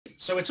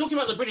So we're talking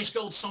about the British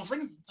gold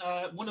sovereign,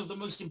 one of the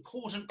most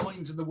important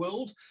coins in the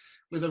world,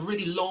 with a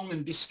really long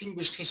and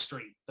distinguished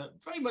history that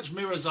very much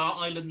mirrors our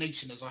island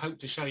nation, as I hope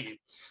to show you.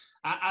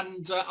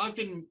 I've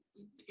been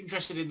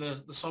interested in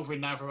the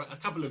sovereign now for a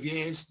couple of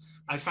years.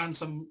 I found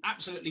some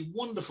absolutely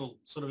wonderful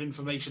sort of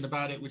information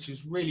about it, which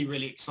is really,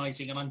 really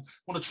exciting. And I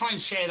want to try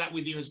and share that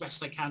with you as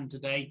best I can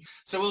today.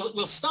 So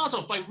we'll start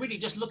off by really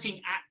just looking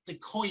at the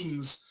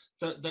coins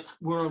that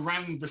were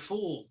around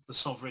before the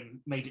sovereign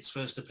made its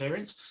first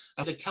appearance.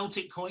 The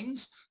Celtic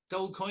coins,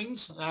 gold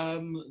coins,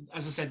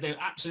 as I said, they're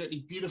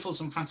absolutely beautiful.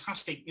 Some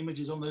fantastic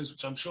images on those,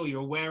 which I'm sure you're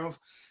aware of.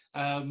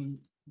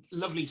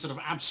 Lovely sort of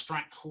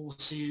abstract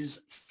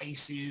horses,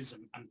 faces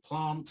and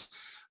plants.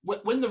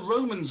 When the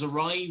Romans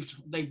arrived,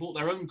 they brought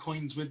their own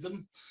coins with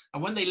them.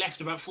 And when they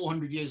left about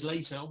 400 years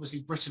later,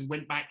 obviously Britain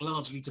went back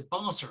largely to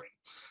bartering.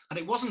 And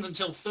it wasn't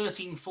until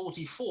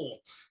 1344,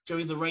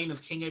 during the reign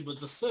of King Edward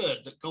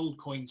III, that gold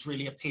coins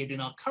really appeared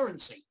in our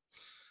currency.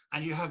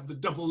 And you have the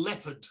double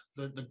leopard,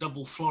 the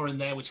double florin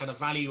there, which had a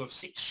value of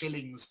 6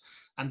 shillings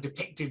and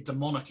depicted the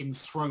monarch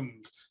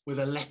enthroned with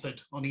a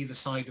leopard on either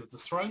side of the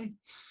throne.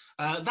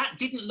 That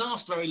didn't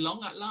last very long.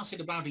 That lasted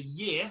about a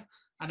year,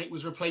 and it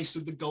was replaced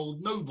with the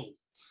gold noble,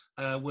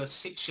 worth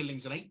 6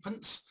 shillings and 8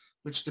 pence,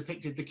 which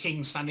depicted the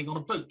king standing on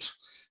a boat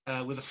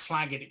with a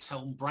flag at its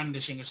helm,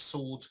 brandishing a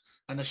sword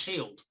and a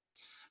shield.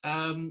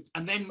 And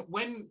then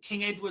when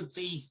King Edward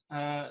the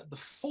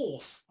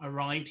Fourth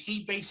arrived,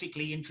 he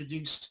basically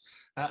introduced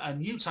a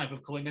new type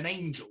of coin, an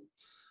angel,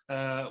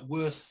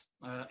 worth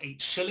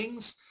 8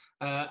 shillings.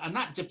 And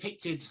that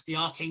depicted the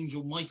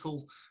Archangel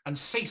Michael and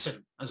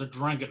Satan as a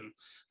dragon.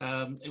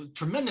 It was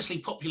tremendously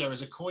popular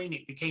as a coin.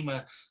 It became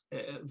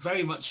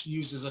very much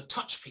used as a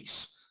touch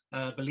piece,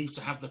 believed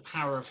to have the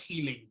power of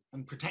healing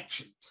and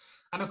protection.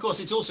 And of course,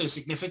 it's also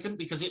significant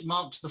because it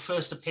marked the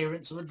first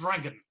appearance of a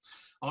dragon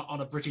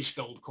on a British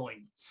gold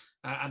coin.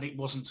 And it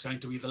wasn't going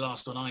to be the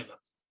last one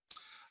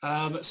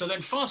either. So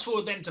then fast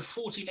forward then to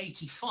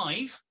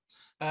 1485,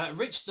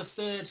 Richard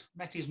III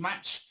met his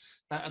match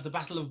at the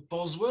Battle of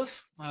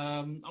Bosworth.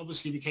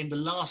 Obviously became the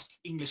last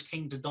English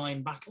king to die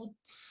in battle.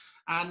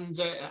 And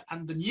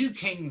the new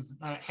king,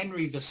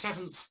 Henry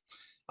VII,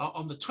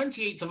 on the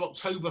 28th of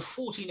October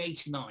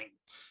 1489,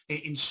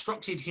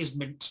 instructed his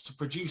mint to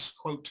produce,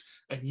 quote,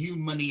 a new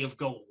money of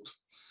gold.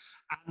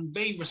 And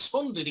they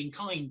responded in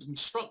kind and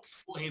struck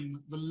for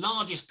him the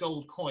largest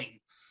gold coin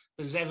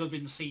that has ever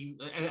been seen,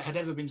 had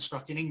ever been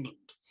struck in England.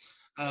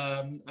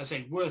 As I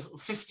say, worth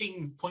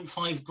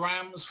 15.5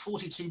 grams,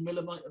 42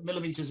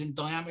 millimeters in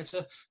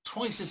diameter,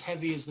 twice as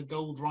heavy as the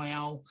gold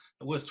Royale,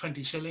 worth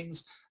 20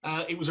 shillings.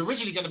 It was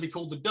originally going to be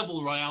called the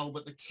double Royale,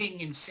 but the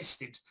king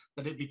insisted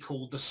that it be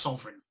called the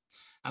sovereign,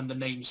 and the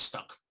name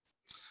stuck.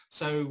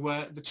 So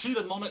the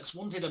Tudor monarchs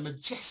wanted a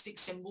majestic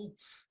symbol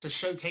to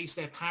showcase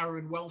their power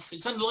and wealth.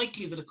 It's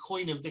unlikely that a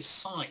coin of this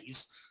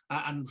size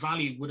and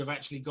value would have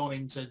actually gone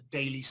into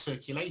daily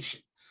circulation,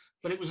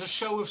 but it was a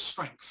show of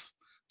strength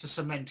to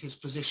cement his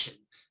position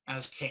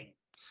as king.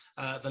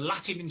 The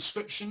Latin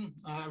inscription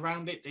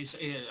around it is,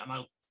 and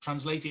I'll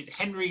translate it,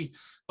 Henry,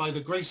 by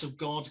the grace of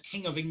God,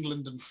 King of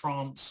England and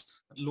France,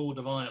 Lord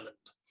of Ireland.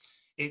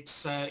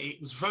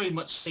 It was very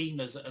much seen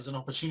as an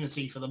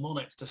opportunity for the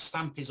monarch to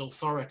stamp his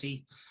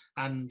authority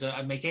and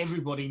make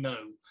everybody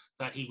know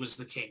that he was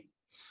the king.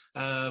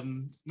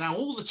 Now,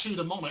 all the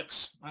Tudor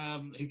monarchs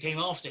who came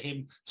after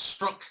him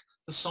struck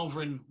the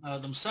sovereign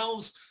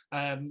themselves.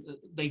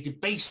 They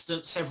debased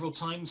it several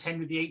times.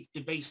 Henry VIII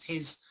debased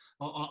his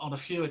on a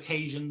few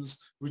occasions,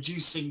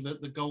 reducing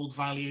the gold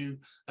value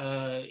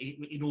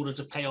in order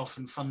to pay off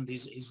and fund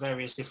his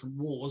various different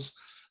wars.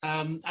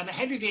 And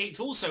Henry VIII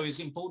also is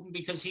important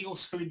because he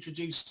also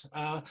introduced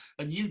a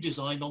new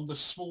design on the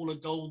smaller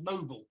gold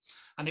noble,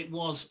 and it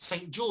was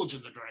St. George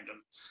and the Dragon.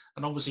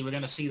 And obviously we're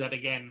going to see that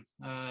again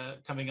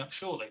coming up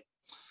shortly.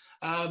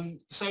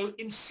 So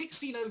in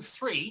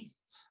 1603,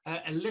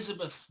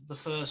 Elizabeth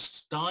I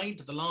died,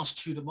 the last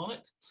Tudor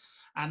monarch,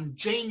 and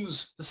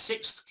James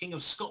VI, King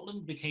of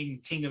Scotland,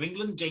 became King of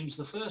England, James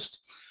I,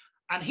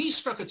 and he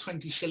struck a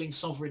 20 shilling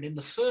sovereign in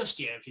the first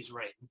year of his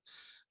reign,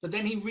 but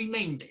then he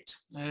renamed it.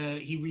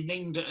 He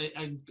renamed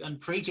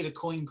and created a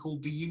coin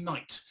called the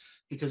Unite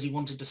because he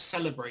wanted to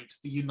celebrate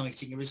the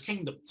uniting of his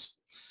kingdoms.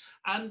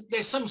 And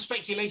there's some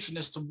speculation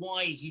as to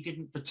why he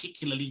didn't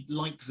particularly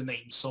like the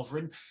name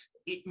sovereign.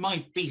 It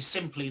might be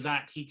simply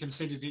that he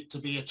considered it to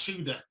be a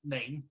Tudor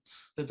name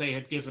that they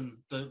had given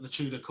the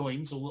Tudor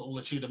coins, or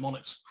the Tudor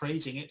monarchs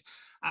creating it.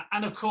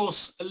 And of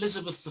course,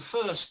 Elizabeth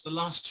I, the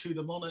last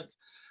Tudor monarch,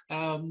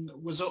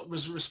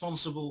 was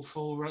responsible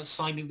for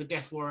signing the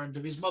death warrant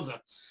of his mother,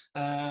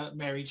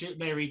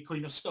 Mary,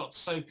 Queen of Scots.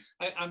 So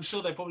I'm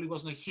sure there probably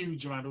wasn't a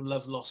huge amount of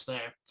love lost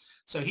there.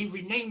 So he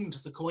renamed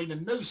the coin,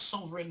 and no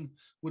sovereign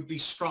would be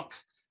struck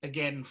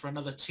again for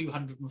another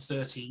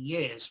 213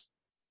 years.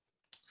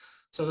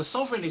 So the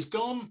sovereign is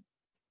gone.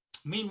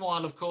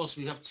 Meanwhile, of course,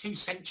 we have 2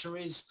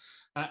 centuries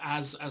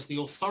as the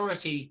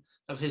authority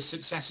of his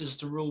successors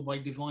to rule by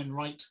divine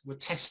right were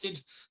tested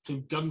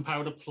through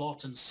gunpowder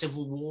plot and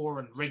civil war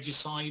and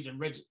regicide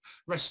and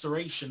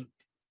restoration.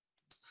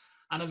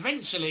 And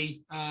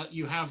eventually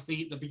you have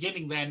the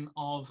beginning then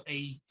of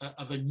a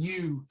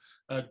new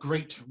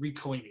great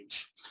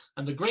recoinage.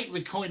 And the great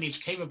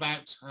recoinage came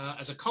about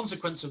as a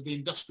consequence of the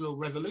Industrial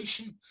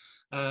Revolution,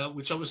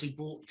 which obviously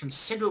brought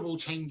considerable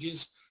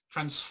changes,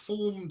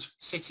 transformed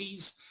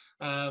cities.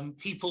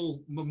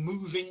 People were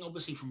moving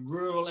obviously from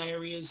rural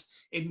areas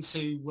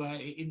into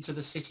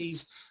the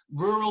cities.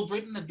 Rural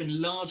Britain had been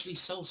largely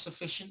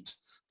self-sufficient,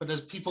 but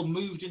as people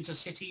moved into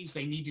cities,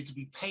 they needed to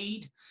be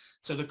paid.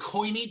 So the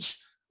coinage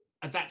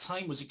at that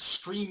time was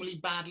extremely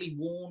badly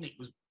worn. It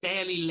was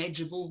barely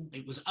legible.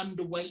 It was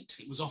underweight.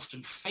 It was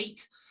often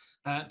fake.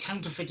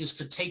 Counterfeiters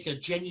could take a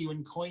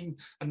genuine coin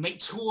and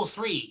make 2 or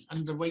 3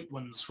 underweight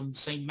ones from the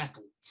same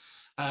metal.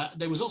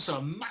 There was also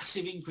a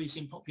massive increase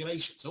in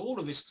population. So all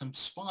of this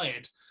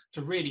conspired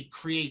to really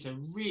create a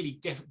really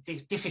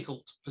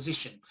difficult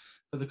position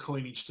for the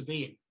coinage to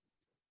be in.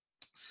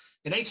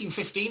 In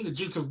 1815, the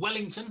Duke of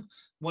Wellington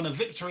won a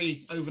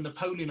victory over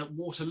Napoleon at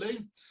Waterloo,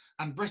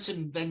 and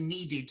Britain then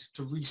needed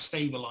to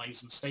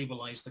restabilize and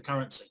stabilize the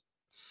currency.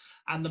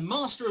 And the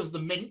master of the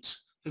mint,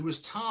 who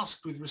was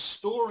tasked with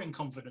restoring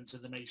confidence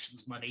in the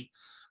nation's money,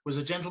 was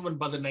a gentleman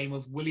by the name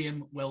of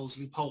William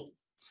Wellesley Pole.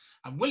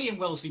 And William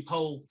Wellesley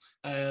Pole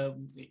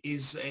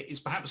is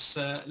perhaps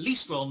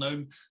least well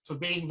known for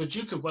being the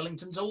Duke of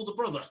Wellington's older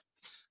brother.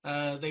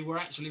 They were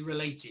actually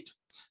related.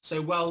 So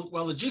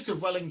while the Duke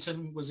of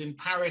Wellington was in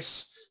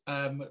Paris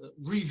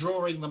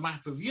redrawing the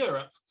map of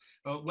Europe,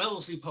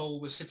 Wellesley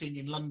Pole was sitting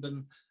in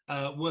London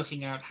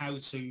working out how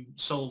to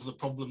solve the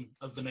problem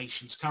of the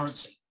nation's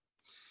currency.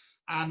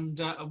 And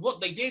what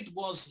they did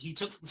was he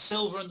took the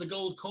silver and the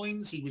gold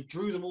coins, he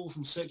withdrew them all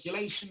from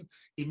circulation,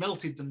 he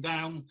melted them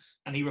down,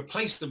 and he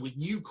replaced them with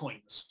new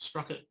coins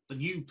struck at the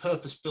new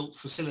purpose-built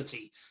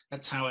facility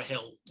at Tower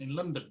Hill in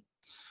London.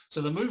 So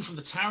the move from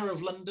the Tower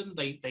of London,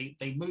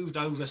 they moved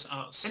over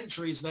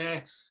centuries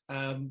there,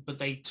 but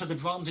they took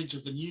advantage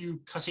of the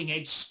new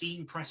cutting-edge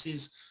steam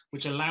presses,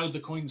 which allowed the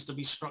coins to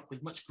be struck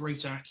with much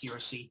greater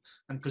accuracy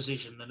and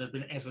precision than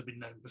had ever been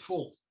known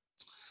before.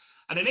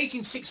 And in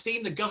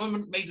 1816, the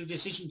government made a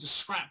decision to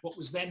scrap what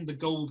was then the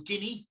gold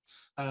guinea,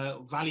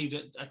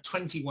 valued at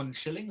 21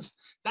 shillings.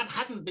 That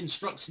hadn't been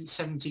struck since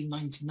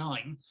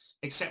 1799,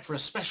 except for a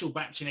special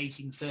batch in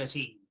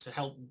 1813 to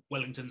help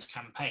Wellington's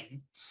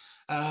campaign.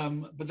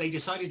 But they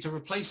decided to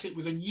replace it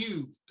with a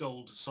new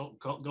gold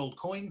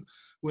coin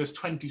worth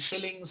 20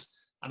 shillings.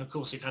 And of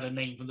course, it had a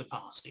name from the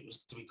past. It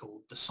was to be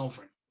called the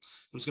sovereign.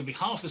 It was going to be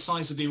half the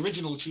size of the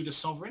original Tudor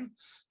sovereign,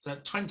 so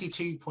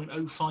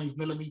 22.05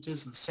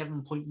 millimeters and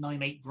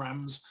 7.98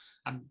 grams,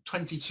 and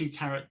 22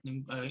 carat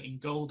in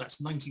gold. That's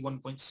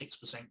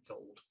 91.6%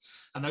 gold.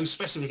 And those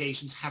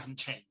specifications haven't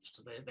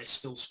changed. They're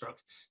still struck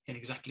in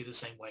exactly the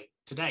same way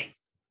today.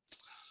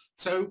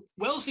 So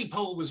Wellesley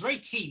Pole was very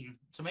keen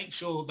to make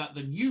sure that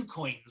the new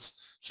coins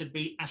should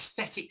be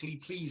aesthetically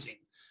pleasing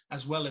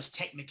as well as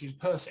technically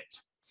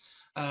perfect.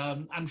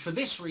 And for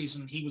this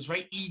reason, he was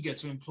very eager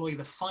to employ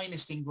the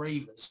finest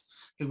engravers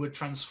who would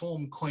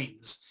transform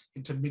coins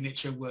into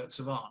miniature works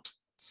of art.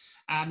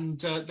 And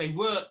they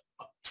were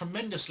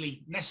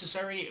tremendously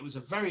necessary. It was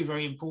a very,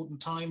 very important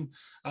time.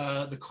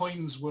 The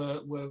coins were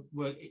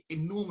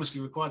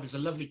enormously required. There's a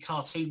lovely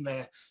cartoon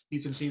there you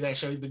can see there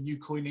showing the new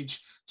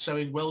coinage,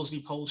 showing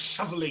Wellesley Pole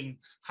shoveling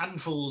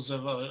handfuls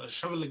of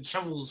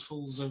shovels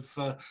fulls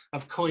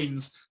of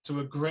coins to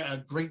a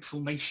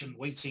grateful nation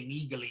waiting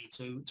eagerly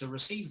to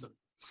receive them.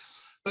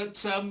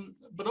 But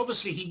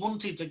obviously he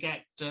wanted to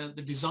get,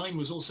 the design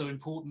was also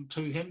important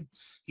to him.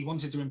 He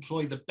wanted to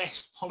employ the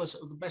best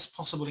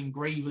possible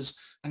engravers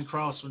and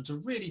craftsmen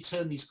to really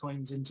turn these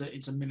coins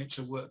into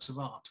miniature works of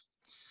art.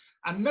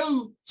 And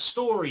no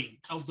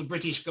story of the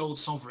British gold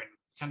sovereign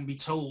can be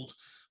told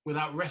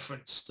without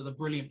reference to the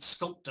brilliant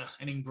sculptor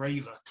and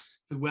engraver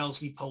who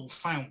Wellesley Pole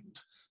found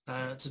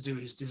to do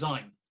his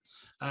design.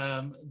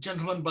 A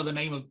gentleman by the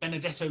name of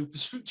Benedetto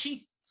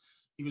Pastrucci.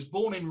 He was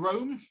born in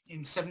Rome in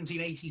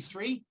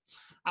 1783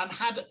 and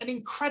had an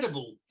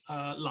incredible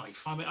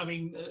life. I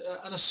mean,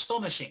 an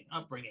astonishing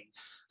upbringing.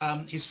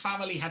 His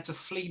family had to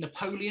flee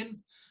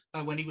Napoleon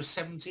when he was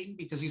 17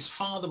 because his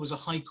father was a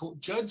High Court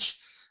judge.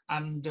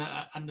 And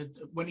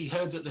when he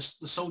heard that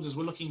the soldiers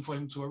were looking for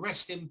him to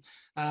arrest him,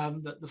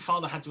 that the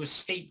father had to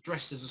escape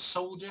dressed as a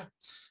soldier.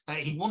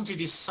 He wanted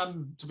his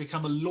son to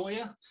become a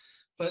lawyer,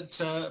 but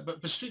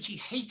Pastrucci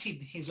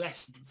hated his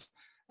lessons.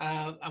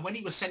 And when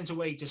he was sent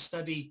away to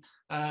study,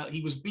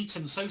 he was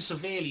beaten so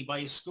severely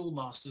by his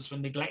schoolmasters for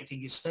neglecting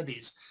his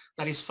studies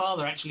that his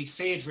father actually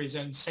feared for his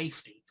own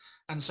safety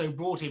and so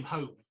brought him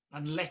home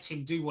and let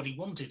him do what he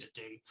wanted to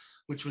do,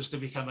 which was to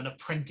become an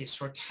apprentice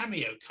for a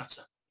cameo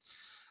cutter.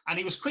 And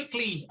he was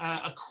quickly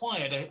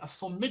acquired a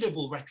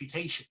formidable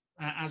reputation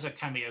as a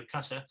cameo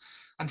cutter.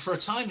 And for a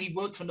time, he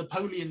worked for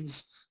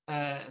Napoleon's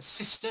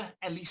sister,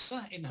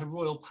 Elisa, in her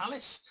royal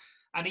palace.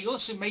 And he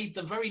also made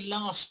the very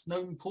last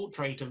known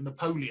portrait of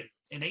Napoleon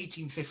in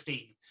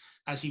 1815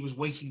 as he was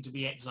waiting to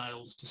be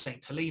exiled to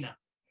St. Helena.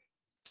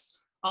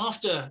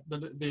 After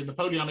the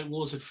Napoleonic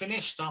Wars had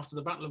finished, after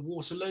the Battle of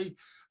Waterloo,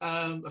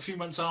 a few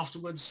months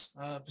afterwards,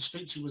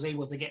 Pastrucci was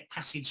able to get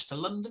passage to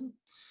London.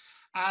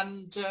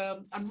 And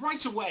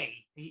right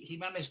away, he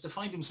managed to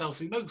find himself,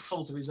 through no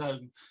fault of his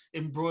own,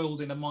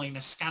 embroiled in a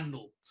minor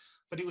scandal.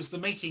 But it was the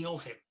making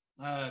of him,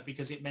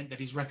 because it meant that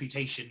his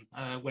reputation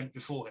went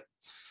before him.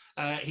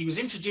 He was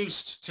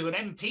introduced to an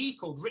MP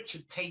called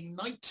Richard Payne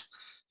Knight,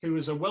 who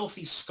was a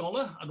wealthy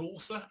scholar, an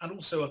author, and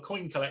also a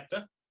coin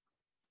collector.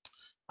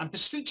 And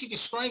Pastrucci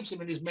describes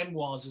him in his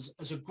memoirs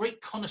as a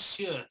great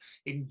connoisseur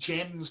in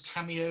gems,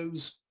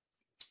 cameos,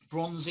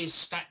 bronzes,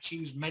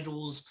 statues,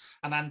 medals,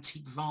 and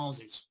antique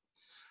vases.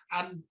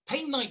 And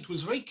Payne Knight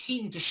was very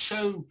keen to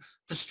show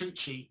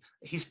Pastrucci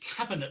his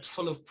cabinet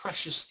full of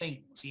precious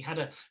things. He had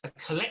a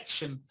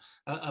collection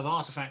of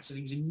artifacts that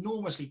he was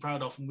enormously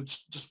proud of and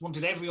just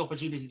wanted every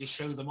opportunity to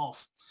show them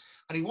off.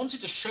 And he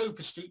wanted to show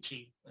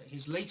Pastrucci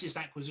his latest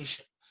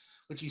acquisition,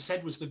 which he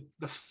said was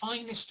the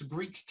finest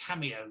Greek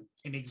cameo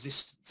in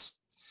existence.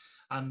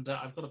 And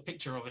I've got a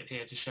picture of it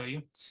here to show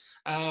you.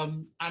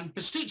 And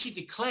Pastrucci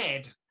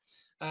declared,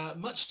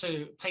 much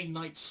to Payne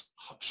Knight's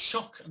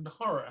shock and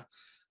horror,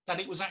 that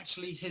it was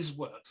actually his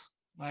work.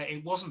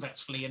 It wasn't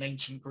actually an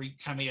ancient Greek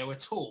cameo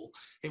at all.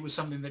 It was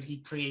something that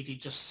he'd created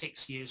just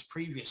 6 years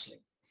previously.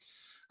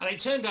 And it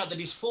turned out that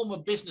his former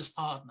business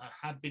partner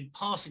had been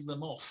passing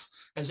them off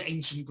as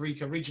ancient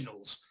Greek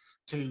originals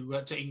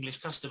to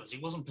English customers.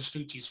 It wasn't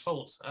Pastrucci's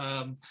fault.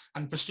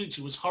 And Pastrucci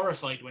was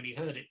horrified when he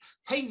heard it.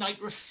 Payne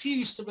Knight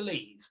refused to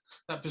believe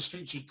that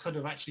Pastrucci could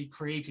have actually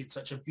created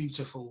such a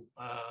beautiful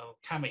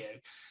cameo.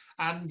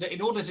 And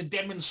in order to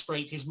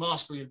demonstrate his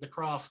mastery of the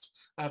craft,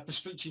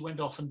 Pastrucci went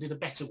off and did a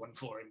better one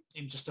for him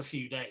in just a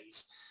few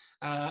days.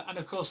 And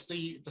of course,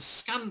 the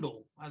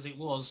scandal, as it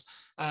was,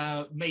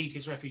 made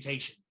his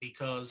reputation,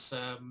 because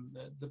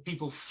the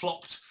people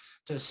flocked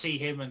to see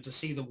him and to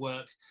see the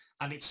work,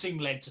 and it soon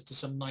led to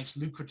some nice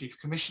lucrative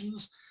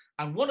commissions.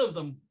 And one of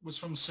them was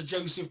from Sir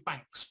Joseph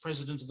Banks,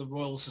 president of the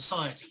Royal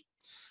Society.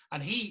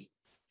 And he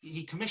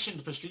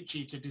commissioned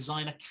Pastrucci to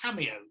design a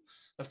cameo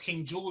of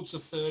King George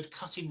III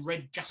cut in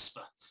red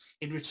jasper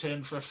in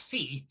return for a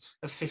fee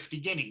of 50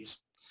 guineas.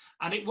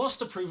 And it was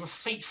to prove a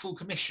fateful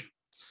commission,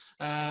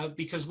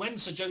 because when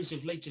Sir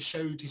Joseph later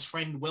showed his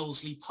friend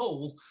Wellesley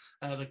Pole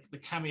the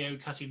cameo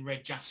cut in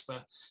red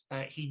jasper,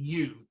 he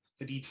knew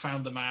that he'd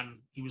found the man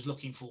he was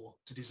looking for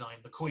to design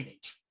the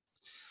coinage.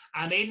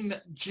 And in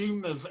June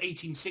of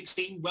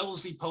 1816,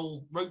 Wellesley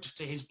Pole wrote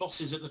to his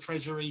bosses at the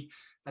Treasury,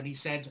 and he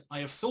said, "I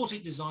have thought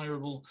it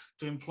desirable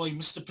to employ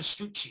Mr.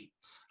 Pastrucci,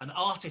 an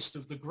artist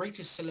of the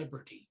greatest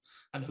celebrity,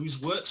 and whose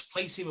works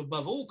place him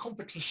above all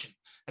competition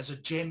as a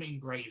gem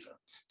engraver,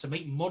 to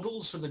make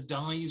models for the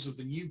dies of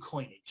the new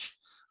coinage.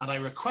 And I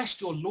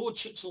request your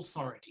lordship's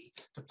authority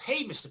to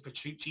pay Mr.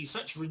 Pastrucci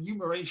such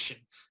remuneration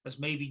as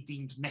may be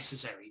deemed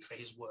necessary for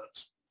his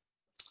works."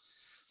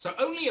 So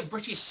only a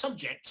British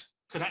subject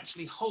could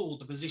actually hold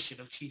the position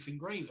of chief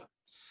engraver.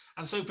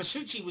 And so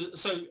Pastrucci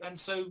was,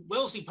 so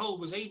Wellesley Pole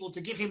was able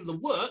to give him the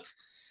work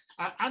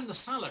and the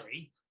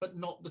salary, but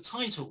not the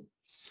title,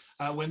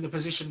 when the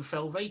position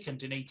fell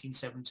vacant in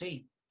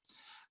 1817.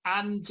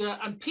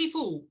 And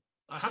people,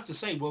 I have to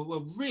say,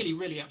 were really,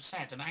 really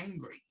upset and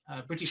angry.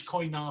 British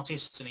coin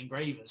artists and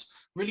engravers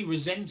really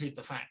resented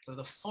the fact that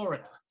a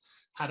foreigner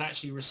had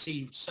actually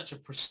received such a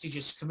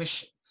prestigious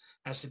commission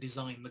as to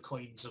design the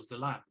coins of the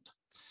land.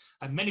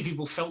 And many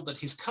people felt that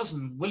his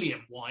cousin,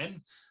 William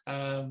Wyon,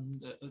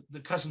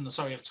 the cousin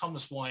of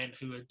Thomas Wyon,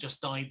 who had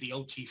just died, the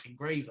old chief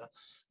engraver,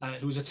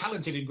 who was a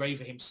talented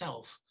engraver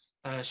himself,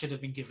 should have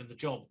been given the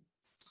job.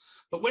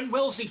 But when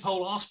Wellesley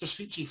Pole asked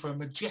Pastrucci for a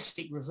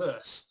majestic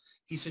reverse,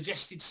 he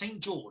suggested St.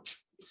 George.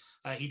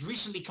 He'd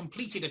recently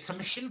completed a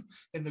commission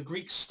in the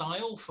Greek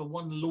style for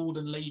one Lord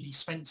and Lady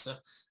Spencer,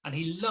 and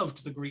he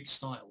loved the Greek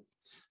style.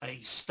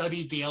 He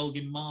studied the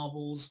Elgin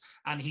marbles,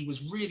 and he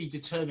was really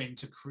determined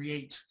to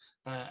create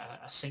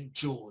a St.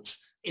 George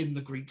in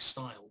the Greek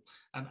style,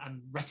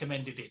 and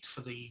recommended it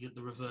for the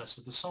reverse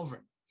of the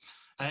sovereign.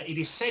 It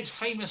is said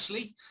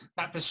famously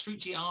that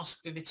Pastrucci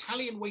asked an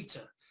Italian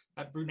waiter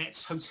at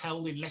Brunette's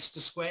Hotel in Leicester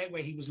Square,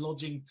 where he was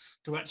lodging,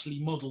 to actually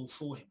model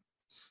for him,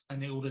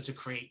 and in order to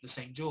create the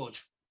St.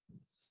 George.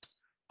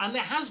 And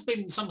there has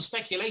been some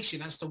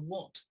speculation as to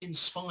what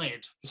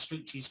inspired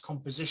Pastrucci's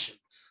composition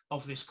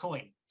of this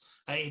coin.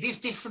 It is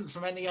different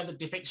from any other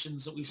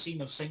depictions that we've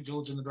seen of St.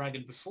 George and the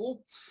Dragon before.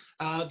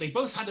 They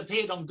both had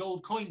appeared on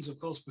gold coins, of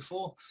course,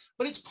 before,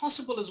 but it's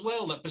possible as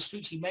well that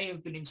Pastrucci may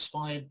have been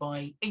inspired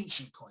by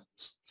ancient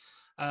coins.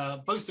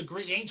 Both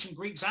the ancient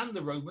Greeks and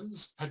the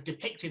Romans had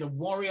depicted a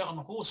warrior on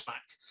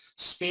horseback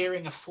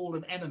spearing a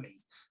fallen enemy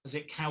as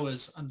it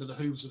cowers under the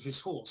hooves of his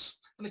horse.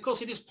 And of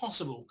course, it is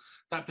possible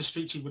that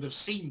Pastrucci would have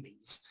seen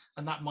these,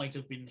 and that might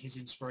have been his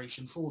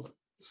inspiration for them.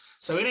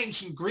 So in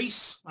ancient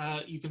Greece,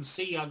 you can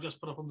see, I've just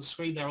put up on the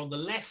screen there on the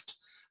left,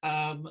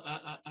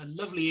 A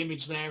lovely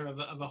image there of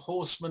a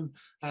horseman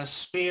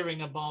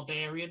spearing a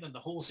barbarian, and the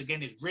horse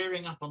again is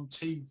rearing up on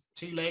two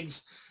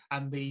legs,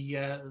 and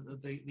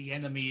the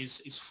enemy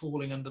is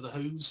falling under the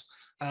hooves.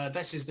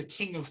 This is the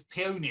king of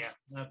Paeonia,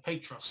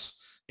 Petros,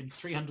 in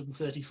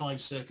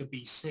 335 circa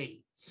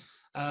BC.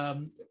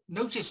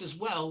 Notice as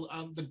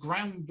well the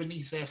ground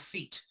beneath their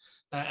feet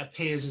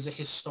appears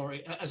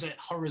as a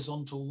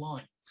horizontal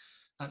line.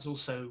 That's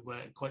also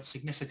quite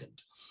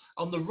significant.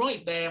 On the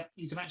right there,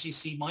 you can actually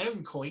see my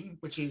own coin,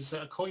 which is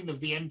a coin of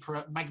the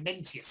Emperor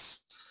Magnentius,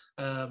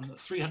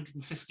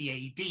 350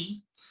 AD,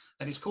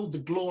 and it's called the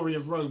Glory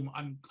of Rome.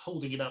 I'm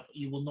holding it up.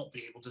 You will not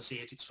be able to see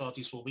it. It's far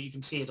too small, but you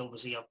can see it.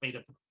 Obviously, I've made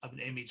an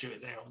image of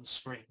it there on the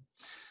screen.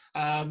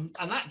 And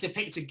that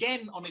depicts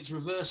again on its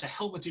reverse a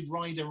helmeted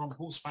rider on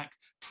horseback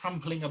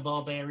trampling a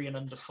barbarian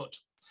underfoot.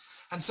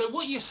 And so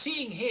what you're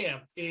seeing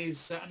here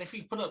is, and if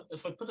I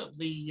put up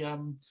the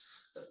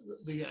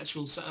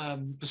actual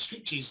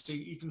Pastrucci's,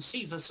 you can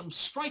see there's some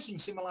striking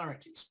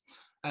similarities.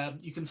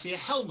 You can see a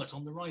helmet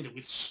on the rider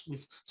with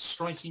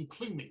striking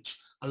plumage,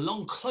 a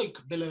long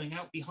cloak billowing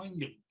out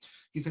behind him.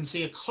 You can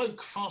see a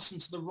cloak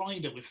fastened to the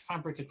rider with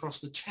fabric across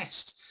the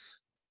chest,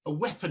 a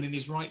weapon in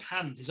his right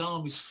hand, his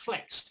arm is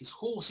flexed, his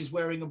horse is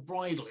wearing a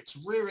bridle, it's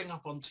rearing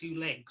up on two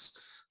legs.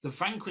 The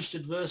vanquished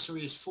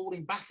adversary is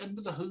falling back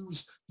under the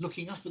hooves,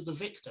 looking up at the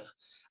victor.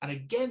 And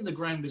again, the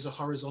ground is a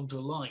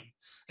horizontal line.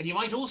 And you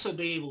might also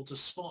be able to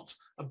spot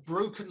a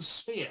broken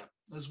spear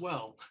as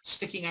well,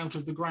 sticking out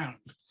of the ground.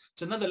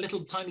 It's another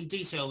little tiny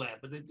detail there,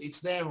 but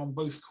it's there on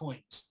both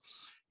coins.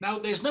 Now,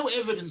 there's no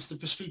evidence that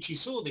Pastrucci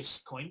saw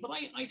this coin, but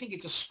I think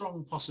it's a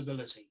strong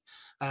possibility,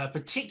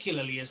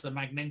 particularly as the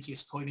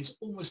Magnentius coin is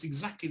almost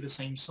exactly the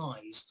same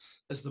size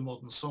as the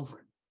modern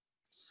sovereign.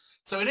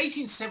 So in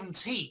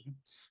 1817,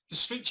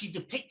 Pastrucci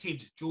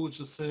depicted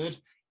George III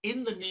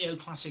in the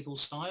neoclassical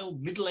style,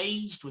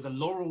 middle-aged with a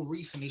laurel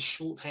wreath in his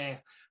short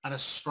hair and a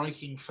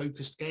striking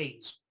focused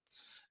gaze.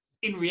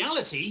 In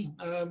reality,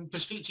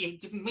 Pastrucci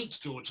didn't meet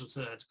George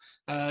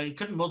III. He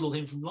couldn't model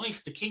him from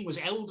life. The king was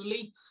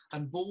elderly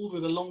and bald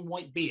with a long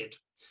white beard.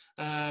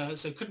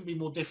 So it couldn't be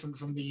more different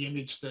from the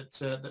image that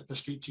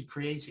Pastrucci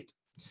created.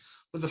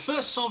 But the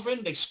first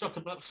sovereign, they struck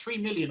about 3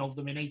 million of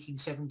them in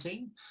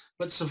 1817,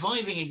 but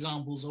surviving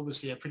examples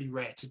obviously are pretty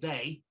rare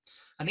today.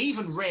 And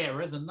even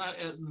rarer than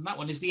that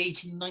one is the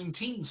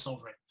 1819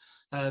 sovereign.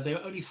 There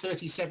were only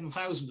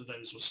 37,000 of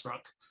those were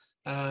struck.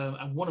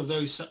 And one of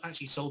those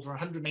actually sold for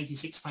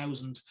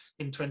 186,000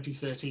 in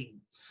 2013.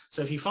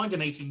 So if you find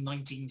an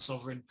 1819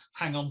 sovereign,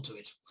 hang on to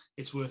it.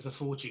 It's worth a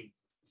fortune.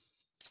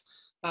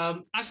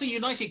 As the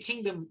United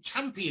Kingdom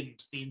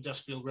championed the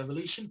Industrial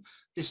Revolution,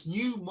 this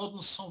new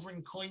modern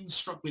sovereign coin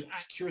struck with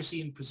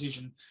accuracy and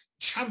precision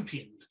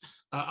championed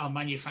our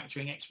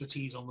manufacturing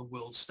expertise on the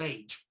world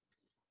stage.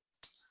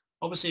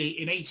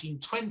 Obviously, in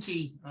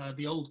 1820,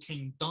 the old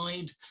king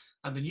died,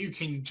 and the new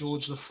king,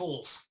 George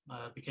IV,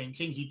 became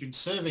king. He'd been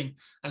serving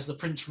as the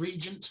Prince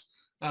Regent,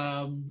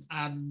 and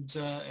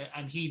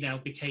he now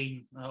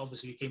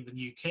obviously became the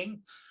new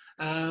king.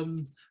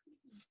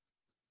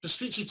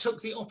 Pastrucci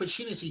took the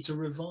opportunity to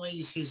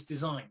revise his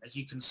design. As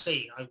you can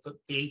see, I've put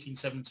the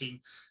 1817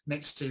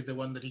 next to the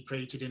one that he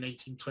created in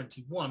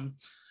 1821.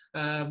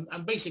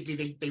 And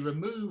basically they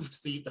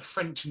removed the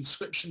French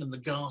inscription and the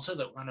garter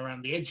that ran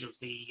around the edge of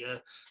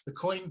the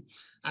coin,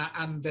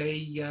 and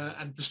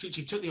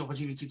Pastrucci took the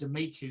opportunity to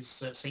make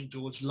his St.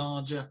 George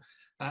larger,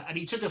 and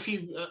he took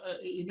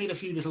he made a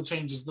few little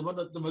changes.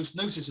 The most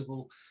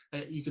noticeable,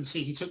 you can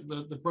see he took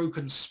the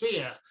broken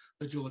spear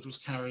that George was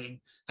carrying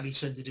and he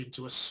turned it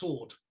into a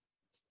sword.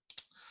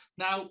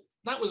 Now,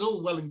 that was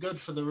all well and good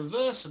for the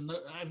reverse, and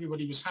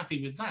everybody was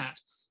happy with that.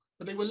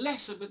 But they were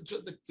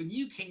the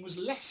new king was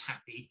less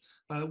happy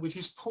with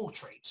his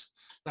portrait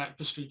that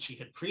Pastrucci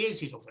had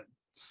created of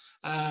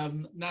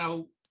him.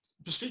 Now,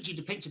 Pastrucci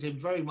depicted him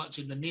very much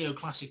in the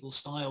neoclassical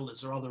style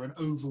as rather an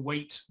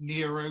overweight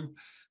Nero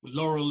with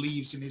laurel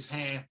leaves in his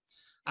hair.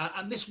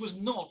 And this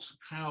was not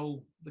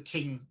how the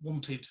king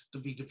wanted to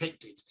be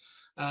depicted.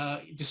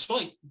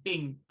 Despite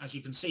being, as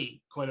you can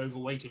see, quite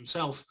overweight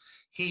himself,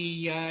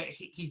 he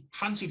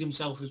fancied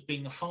himself as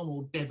being a far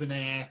more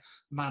debonair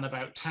man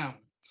about town.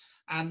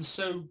 And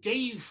so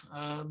gave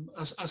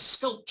a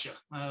sculpture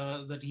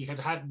that he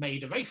had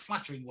made, a very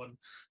flattering one,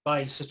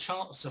 by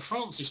Sir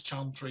Francis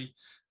Chantry,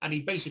 and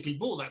he basically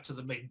brought that to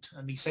the mint,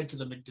 and he said to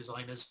the mint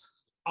designers,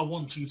 I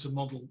want you to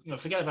model,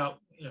 forget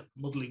about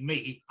modeling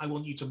me, I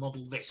want you to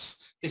model this.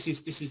 This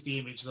is the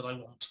image that I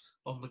want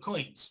on the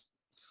coins.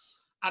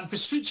 And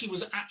Pastrucci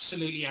was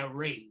absolutely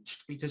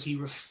outraged because he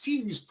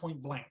refused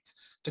point blank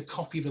to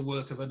copy the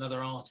work of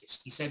another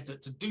artist. He said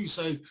that to do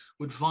so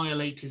would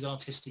violate his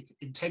artistic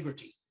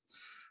integrity.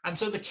 And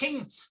so the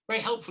king very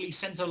helpfully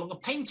sent along a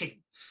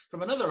painting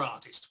from another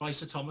artist by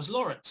Sir Thomas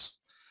Lawrence.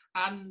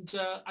 And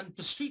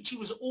Pastrucci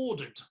was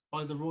ordered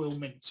by the Royal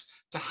Mint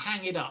to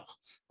hang it up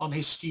on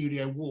his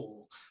studio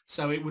wall.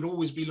 So it would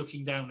always be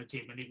looking down at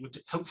him, and it would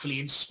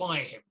hopefully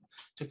inspire him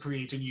to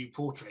create a new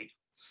portrait.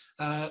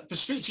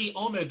 Petrucci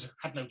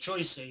had no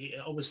choice.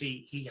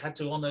 Obviously, he had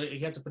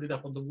to put it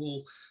up on the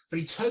wall, but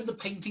he turned the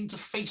painting to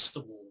face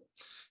the wall.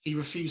 He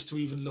refused to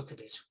even look at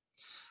it.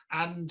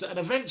 And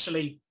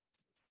eventually,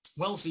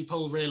 Wellesley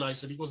Pole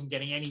realized that he wasn't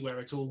getting anywhere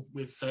at all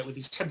with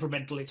his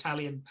temperamental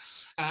Italian,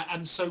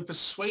 and so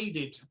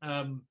persuaded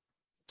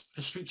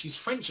Petrucci's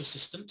French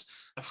assistant,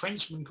 a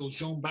Frenchman called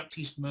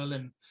Jean-Baptiste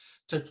Merlin,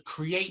 to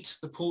create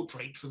the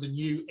portrait for the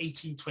new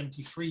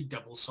 1823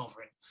 double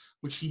sovereign,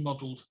 which he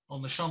modelled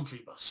on the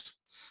Chantry bust.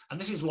 And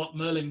this is what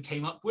Merlin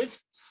came up with.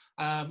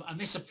 And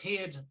this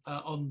appeared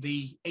on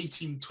the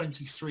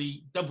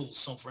 1823 double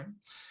sovereign.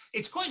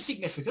 It's quite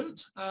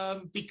significant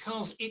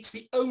because it's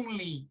the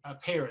only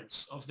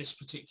appearance of this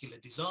particular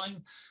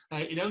design.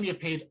 It only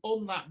appeared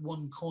on that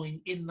one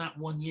coin in that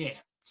 1 year.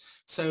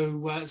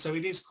 So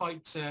it is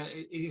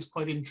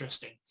quite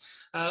interesting.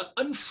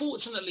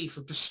 Unfortunately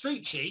for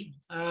Petrucci,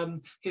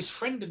 his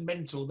friend and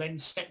mentor then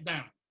stepped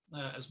down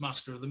as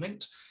Master of the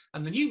Mint,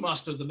 and the new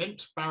Master of the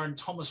Mint, Baron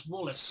Thomas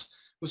Wallace,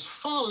 was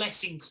far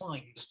less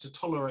inclined to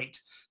tolerate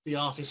the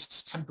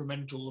artist's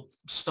temperamental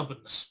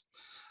stubbornness.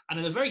 And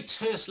in a very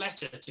terse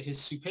letter to his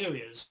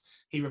superiors,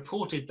 he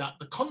reported that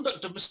the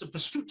conduct of Mr.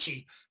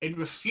 Petrucci in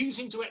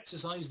refusing to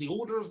exercise the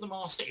order of the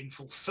master in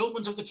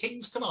fulfilment of the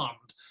king's command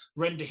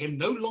render him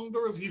no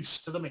longer of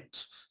use to the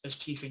mint as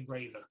chief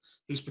engraver,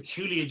 whose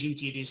peculiar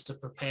duty it is to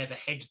prepare the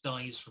head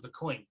dies for the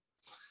coin.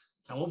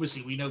 Now,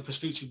 obviously, we know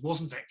Petrucci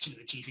wasn't actually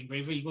the chief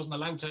engraver. He wasn't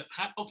allowed to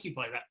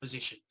occupy that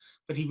position,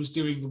 but he was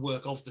doing the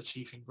work of the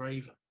chief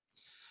engraver.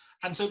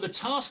 And so the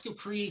task of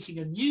creating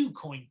a new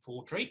coin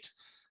portrait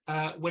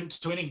went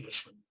to an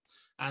Englishman.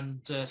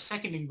 And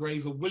second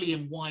engraver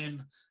William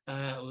Wyon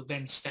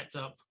then stepped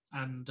up,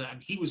 and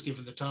he was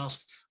given the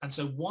task. And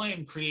so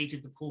Wyon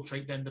created the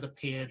portrait then that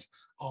appeared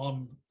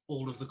on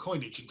all of the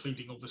coinage,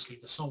 including obviously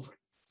the sovereign.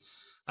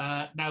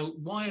 Now,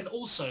 Wyon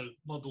also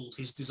modelled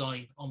his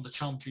design on the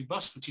Chantry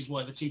bust, which is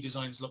why the two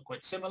designs look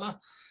quite similar.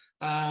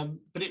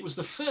 But it was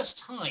the first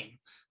time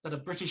that a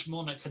British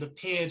monarch had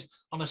appeared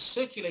on a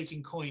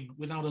circulating coin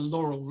without a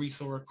laurel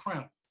wreath or a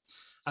crown.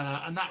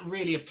 And that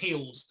really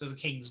appealed to the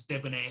king's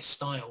debonair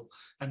style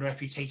and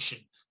reputation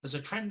as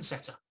a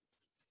trendsetter.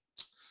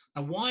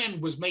 Now, Wyon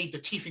was made the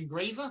chief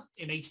engraver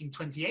in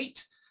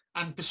 1828,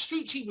 and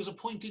Petrucci was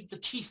appointed the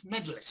chief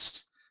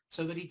medalist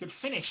so that he could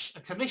finish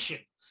a commission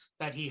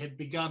that he had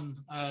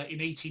begun in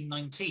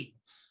 1819.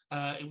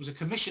 It was a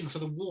commission for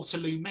the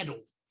Waterloo Medal.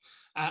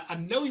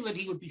 And knowing that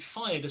he would be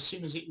fired as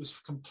soon as it was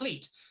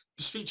complete,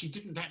 Petrucci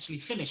didn't actually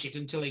finish it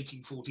until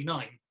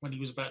 1849, when he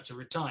was about to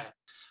retire.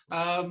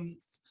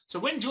 So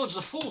when George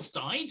IV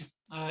died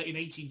in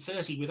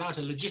 1830 without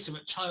a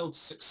legitimate child to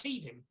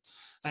succeed him,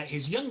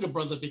 his younger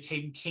brother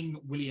became King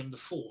William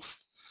IV.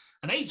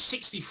 And aged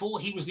 64,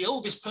 he was the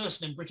oldest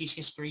person in British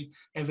history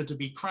ever to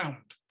be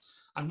crowned.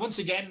 And once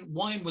again,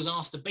 Wyon was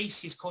asked to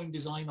base his coin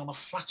design on a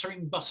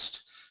flattering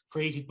bust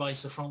created by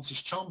Sir Francis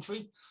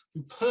Chantry,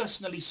 who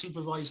personally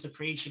supervised the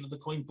creation of the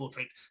coin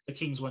portrait. The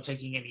kings weren't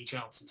taking any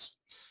chances.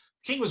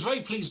 The king was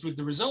very pleased with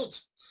the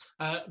result.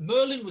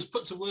 Merlin was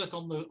put to work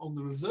on the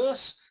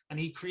reverse, and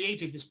he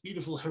created this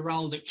beautiful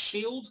heraldic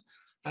shield,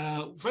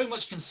 very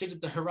much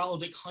considered the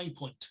heraldic high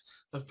point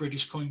of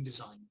British coin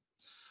design.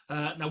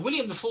 Now,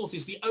 William IV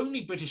is the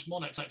only British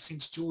monarch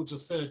since George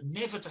III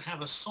never to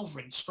have a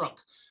sovereign struck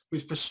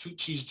with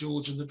Petrucci's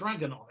George and the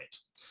Dragon on it.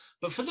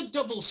 But for the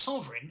double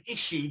sovereign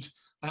issued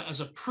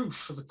as a proof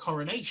for the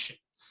coronation,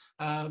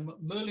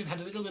 Merlin had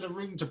a little bit of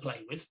room to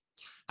play with.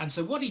 And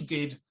so what he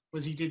did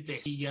was he did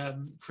this. He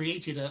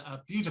created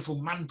a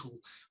beautiful mantle,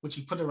 which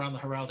he put around the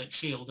heraldic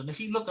shield. And if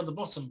you look at the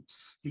bottom,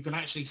 you can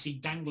actually see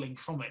dangling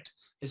from it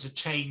is a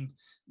chain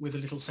with a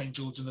little St.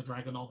 George and the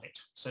Dragon on it.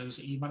 So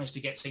he managed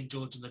to get St.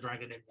 George and the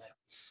Dragon in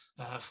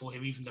there for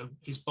him, even though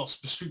his boss,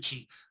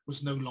 Petrucci,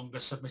 was no longer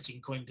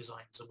submitting coin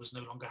designs and was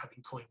no longer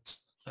having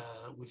coins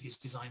with his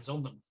designs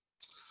on them.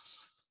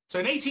 So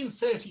in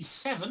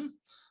 1837,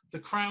 the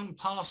crown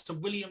passed to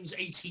William's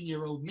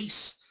 18-year-old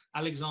niece,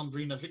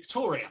 Alexandrina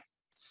Victoria.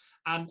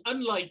 And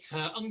unlike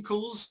her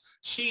uncles,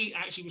 she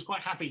actually was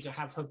quite happy to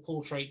have her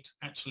portrait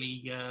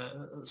actually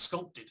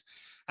sculpted.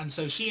 And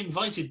so she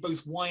invited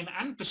both Wyon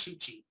and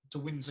Petrucci to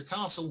Windsor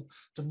Castle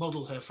to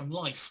model her from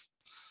life.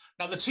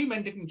 Now, the two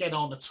men didn't get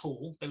on at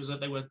all.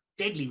 They were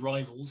deadly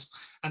rivals.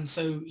 And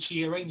so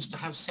she arranged to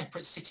have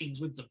separate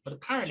sittings with them. But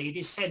apparently it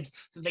is said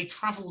that they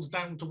travelled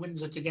down to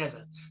Windsor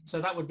together.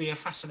 So that would be a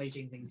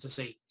fascinating thing to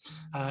see.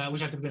 I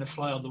wish I could have been a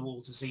fly on the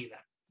wall to see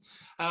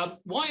that.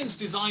 Wyon's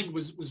design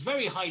was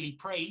very highly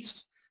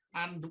praised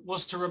and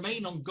was to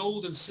remain on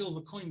gold and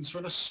silver coins for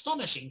an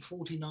astonishing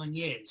 49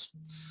 years.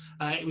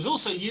 It was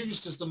also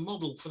used as the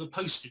model for the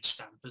postage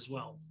stamp as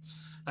well.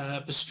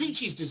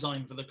 Petrucci's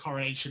design for the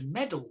coronation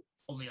medal,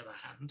 on the other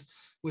hand,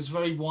 was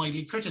very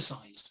widely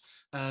criticised.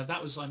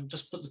 I'm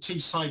just put the two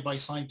side by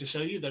side to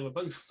show you. They were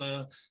both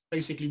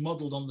basically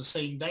modelled on the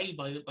same day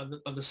by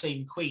the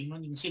same queen,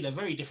 and you can see they're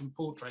very different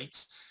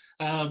portraits.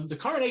 The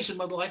coronation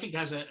model, I think,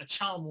 has a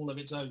charm all of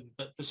its own,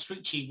 but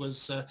Petrucci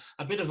was a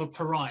bit of a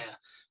pariah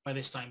by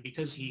this time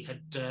because he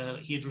had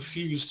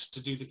refused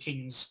to do the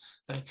king's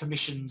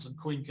commissions and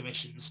coin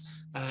commissions.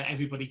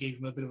 Everybody gave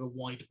him a bit of a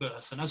wide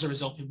berth, and as a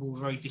result, people were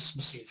very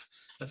dismissive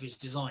of his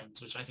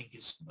designs, which I think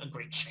is a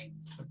great shame.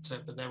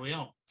 But there we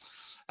are.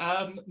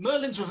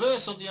 Merlin's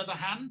reverse, on the other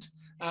hand,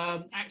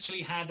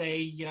 actually had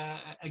he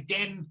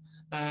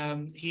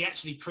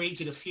actually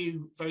created a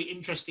few very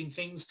interesting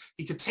things.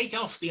 He could take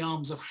off the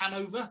arms of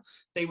Hanover.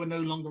 They were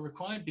no longer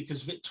required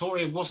because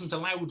Victoria wasn't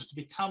allowed to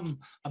become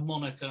a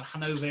monarch, a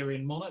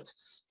Hanoverian monarch,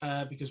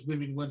 because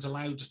women weren't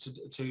allowed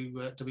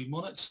to be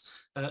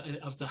monarchs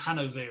of the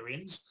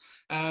Hanoverians.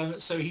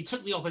 So he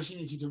took the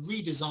opportunity to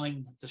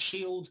redesign the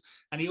shield,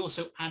 and he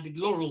also added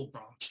laurel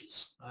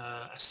branches,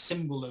 a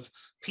symbol of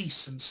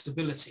peace and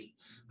stability,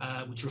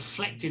 which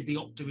reflected the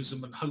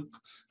optimism and hope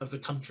of the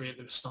country at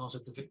the start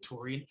of the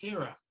Victorian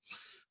era.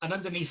 And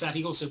underneath that,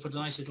 he also put a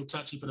nice little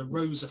touch. He put a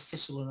rose, a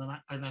thistle,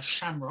 and a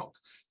shamrock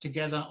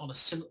together on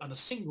a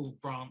single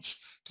branch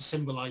to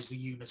symbolize the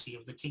unity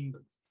of the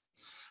kingdom.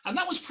 And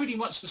that was pretty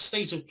much the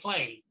state of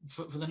play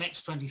for the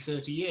next 20,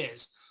 30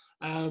 years.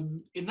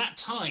 In that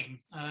time,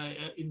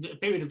 in a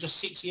period of just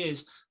 6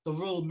 years, the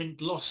Royal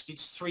Mint lost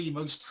its 3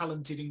 most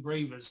talented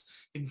engravers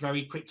in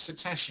very quick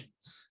succession.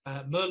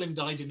 Merlin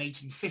died in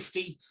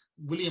 1850,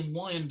 William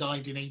Wyon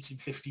died in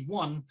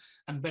 1851,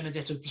 and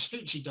Benedetto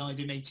Petrucci died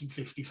in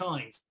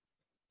 1855.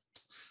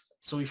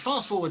 So we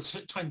fast forward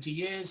 20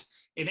 years.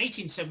 In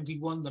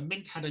 1871, the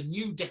Mint had a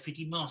new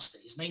deputy master.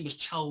 His name was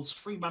Charles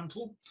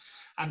Fremantle,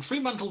 and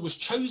Fremantle was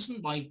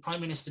chosen by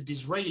Prime Minister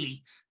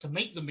Disraeli to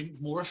make the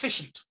Mint more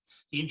efficient.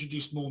 He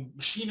introduced more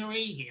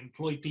machinery, he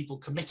employed people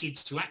committed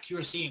to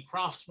accuracy and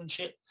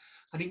craftsmanship,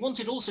 and he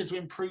wanted also to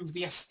improve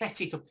the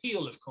aesthetic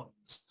appeal of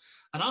coins.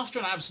 And after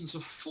an absence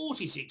of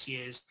 46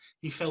 years,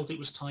 he felt it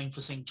was time for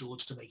St.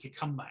 George to make a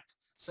comeback.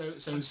 So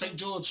St.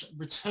 George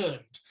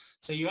returned.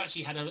 So you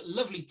actually had a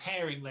lovely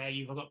pairing there.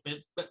 You've got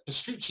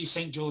Petrucci,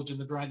 St. George and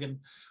the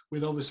Dragon,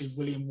 with obviously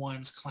William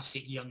Wyon's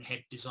classic young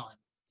head design,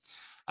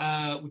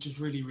 which is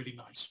really, really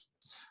nice.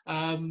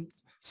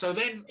 So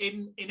then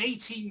in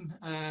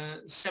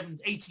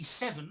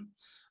 1887,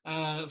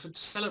 to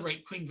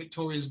celebrate Queen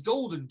Victoria's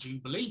Golden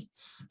Jubilee,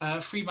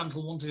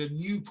 Fremantle wanted a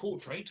new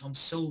portrait on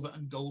silver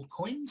and gold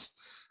coins.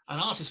 An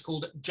artist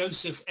called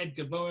Joseph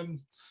Edgar Boehm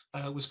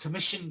was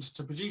commissioned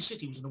to produce it.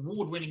 He was an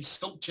award-winning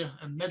sculptor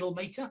and medal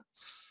maker.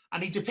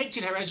 And he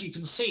depicted her, as you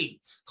can see,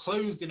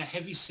 clothed in a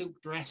heavy silk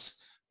dress,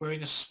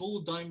 wearing a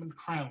small diamond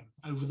crown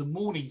over the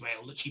mourning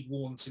veil that she'd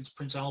worn since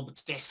Prince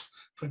Albert's death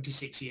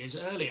 26 years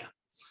earlier.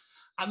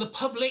 And the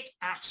public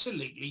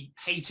absolutely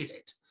hated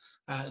it.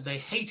 They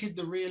hated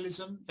the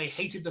realism. They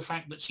hated the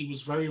fact that she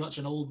was very much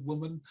an old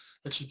woman,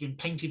 that she'd been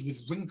painted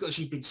with wrinkles,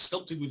 she'd been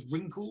sculpted with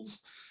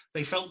wrinkles.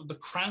 They felt that the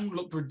crown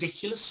looked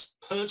ridiculous,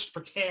 perched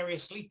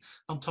precariously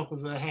on top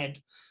of her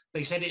head.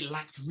 They said it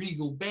lacked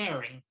regal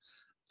bearing.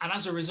 And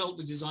as a result,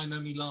 the design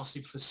only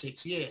lasted for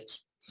 6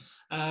 years.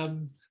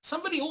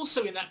 Somebody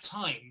also in that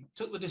time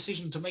took the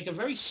decision to make a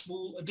very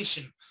small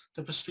addition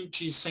to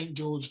Petrucci's St.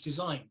 George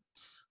design.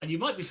 And you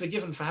might be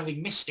forgiven for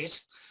having missed it,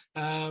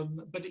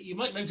 but you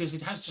might notice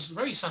it has just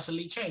very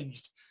subtly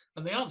changed.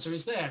 And the answer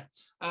is there.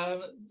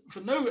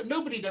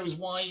 Nobody knows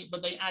why,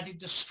 but they added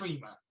the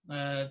streamer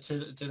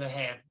to the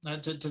hair,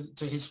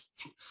 to his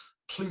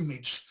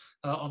plumage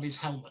on his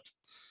helmet.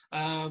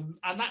 And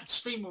that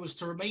streamer was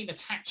to remain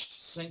attached to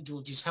St.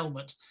 George's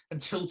helmet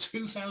until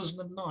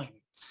 2009.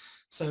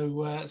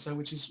 So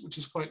which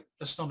is quite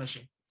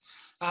astonishing.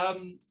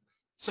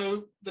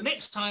 So the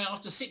next time,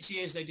 after 6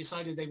 years, they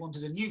decided they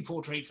wanted a new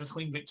portrait for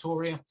Queen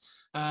Victoria.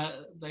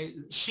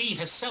 She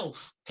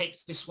herself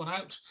picked this one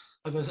out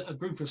of a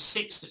group of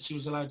 6 that she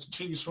was allowed to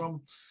choose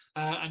from.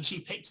 And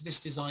she picked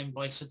this design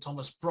by Sir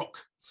Thomas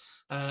Brock,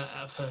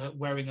 of her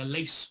wearing a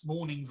lace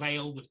mourning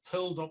veil with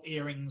pearl drop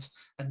earrings,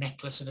 a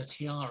necklace and a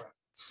tiara.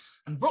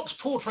 And Brock's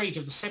portrait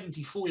of the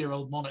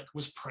 74-year-old monarch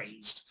was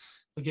praised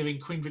for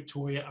giving Queen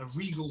Victoria a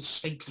regal,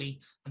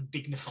 stately and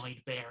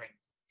dignified bearing.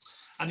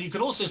 And you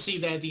can also see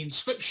there the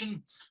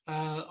inscription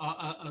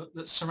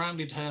that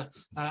surrounded her.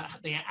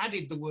 They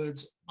added the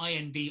words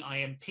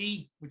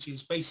IND-IMP, which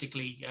is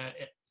basically,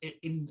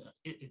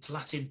 it's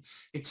Latin,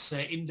 it's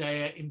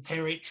India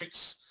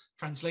Imperatrix,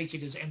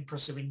 translated as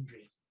Empress of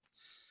India.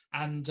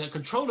 And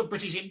control of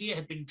British India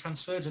had been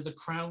transferred to the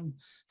Crown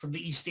from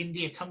the East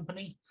India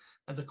Company.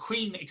 And the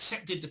Queen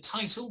accepted the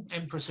title,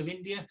 Empress of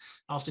India,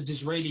 after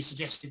Disraeli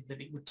suggested that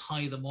it would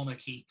tie the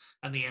monarchy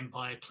and the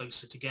empire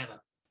closer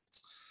together.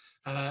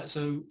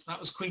 So that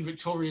was Queen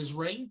Victoria's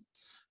reign.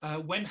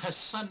 When her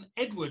son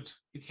Edward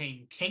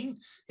became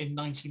king in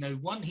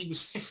 1901, he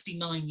was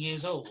 59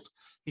 years old.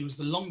 He was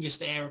the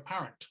longest heir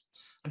apparent.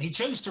 And he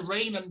chose to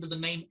reign under the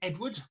name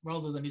Edward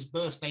rather than his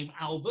birth name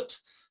Albert,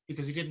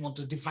 because he didn't want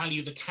to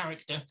devalue the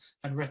character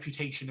and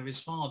reputation of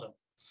his father.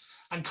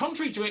 And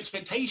contrary to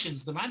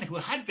expectations, the man who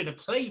had been a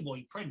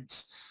playboy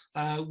prince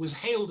was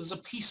hailed as a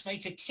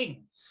peacemaker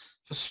king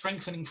for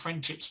strengthening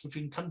friendships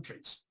between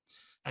countries.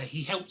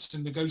 He helped to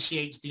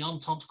negotiate the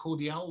Entente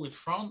Cordiale with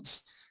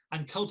France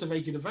and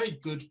cultivated a very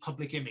good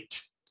public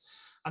image.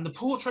 And the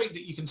portrait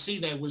that you can see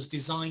there was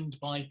designed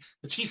by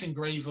the chief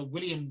engraver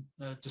William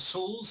de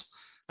Saules,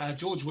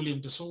 George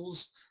William de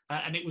Saules,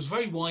 and it was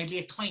very widely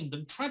acclaimed.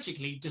 And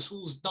tragically, de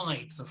Saules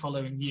died the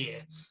following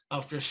year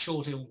after a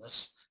short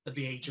illness at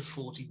the age of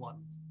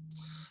 41.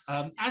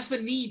 As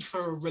the need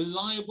for a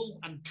reliable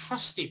and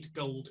trusted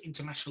gold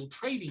international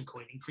trading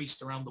coin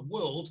increased around the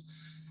world,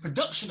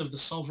 production of the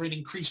sovereign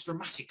increased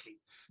dramatically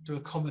to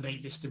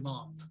accommodate this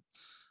demand.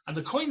 And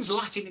the coin's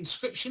Latin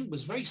inscription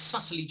was very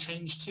subtly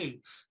changed too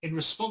in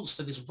response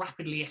to this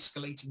rapidly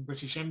escalating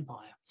British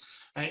Empire.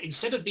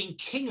 Instead of being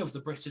king of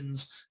the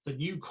Britons, the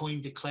new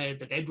coin declared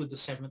that Edward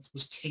VII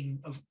was king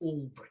of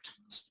all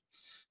Britons,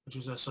 which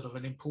was a sort of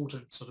an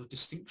important sort of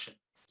distinction.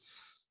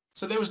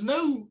 So there was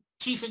no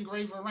chief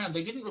engraver around.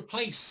 They didn't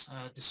replace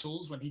de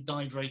Saules when he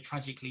died very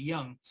tragically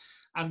young.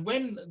 And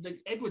when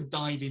Edward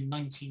died in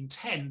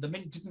 1910, the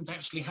Mint didn't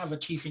actually have a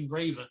chief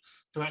engraver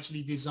to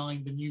actually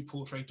design the new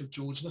portrait of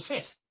George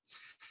V.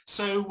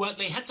 So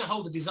they had to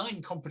hold a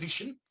design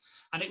competition,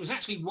 and it was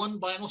actually won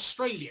by an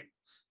Australian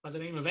by the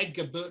name of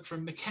Edgar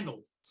Bertram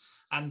McKennell.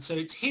 And so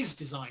it's his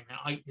design,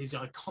 his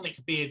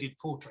iconic bearded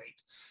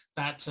portrait,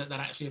 that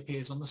actually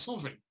appears on the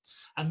sovereign.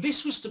 And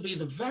this was to be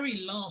the very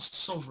last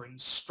sovereign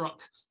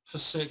struck for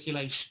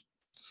circulation.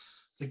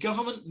 The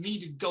government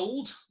needed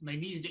gold, and they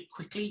needed it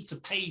quickly to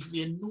pay for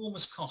the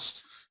enormous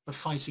cost of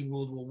fighting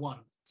World War I.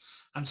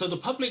 And so the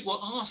public were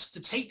asked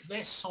to take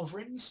their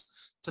sovereigns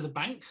to the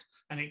bank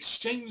and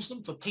exchange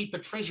them for paper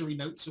treasury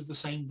notes of the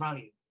same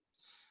value.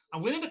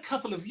 And within a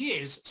couple of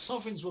years,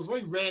 sovereigns were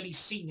very rarely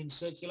seen in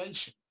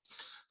circulation.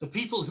 The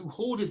people who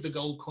hoarded the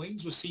gold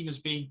coins were seen as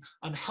being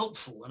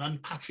unhelpful and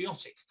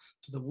unpatriotic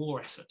to the war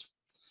effort.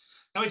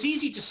 Now, it's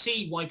easy to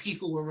see why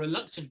people were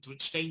reluctant to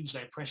exchange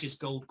their precious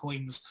gold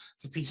coins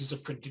for pieces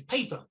of printed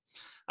paper.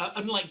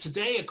 Unlike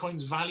today, a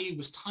coin's value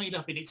was tied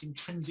up in its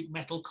intrinsic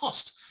metal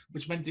cost,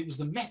 which meant it was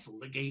the metal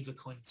that gave the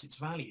coins its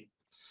value.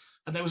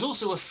 And there was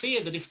also a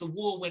fear that if the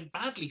war went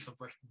badly for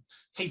Britain,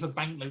 paper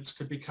banknotes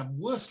could become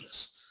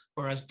worthless,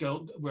 whereas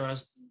gold,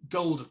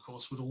 of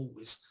course, would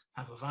always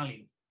have a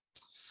value.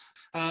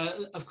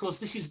 Of course,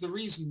 this is the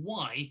reason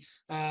why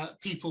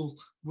people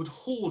would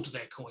hoard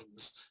their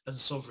coins and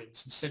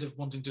sovereigns instead of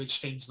wanting to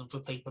exchange them for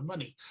paper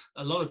money.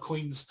 A lot of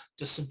coins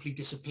just simply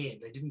disappeared.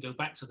 They didn't go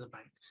back to the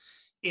bank.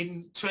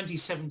 In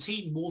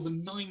 2017, more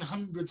than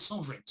 900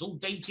 sovereigns, all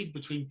dated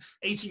between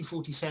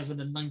 1847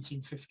 and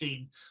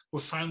 1915, were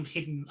found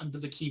hidden under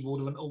the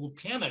keyboard of an old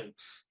piano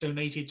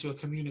donated to a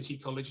community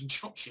college in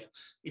Shropshire.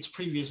 Its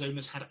previous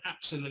owners had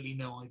absolutely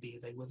no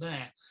idea they were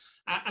there.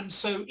 And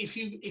so if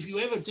you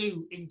ever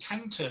do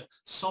encounter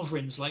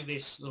sovereigns like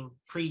this, sort of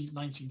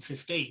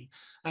pre-1915,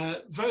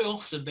 very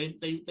often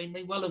they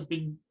may well have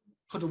been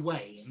put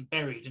away and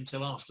buried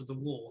until after the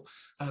war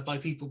by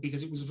people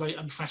because it was very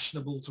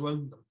unfashionable to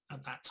own them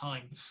at that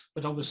time.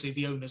 But obviously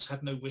the owners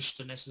had no wish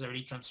to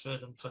necessarily transfer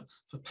them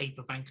for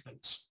paper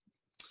banknotes.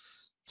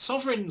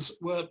 Sovereigns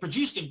were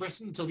produced in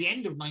Britain until the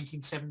end of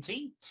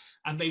 1917,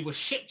 and they were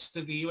shipped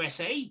to the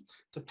USA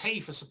to pay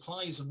for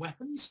supplies and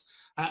weapons.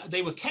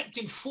 They were kept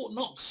in Fort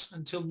Knox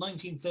until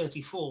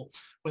 1934,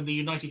 when the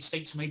United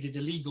States made it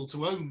illegal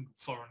to own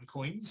foreign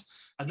coins,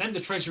 and then the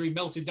Treasury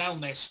melted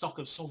down their stock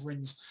of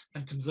sovereigns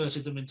and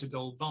converted them into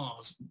gold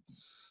bars.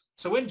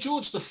 So when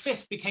George V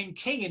became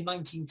king in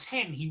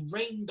 1910, he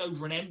reigned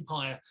over an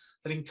empire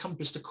that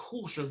encompassed a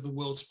quarter of the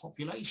world's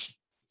population.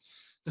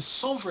 The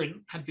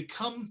sovereign had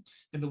become,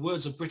 in the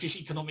words of British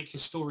economic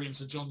historian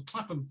Sir John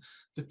Clapham,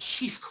 the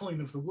chief coin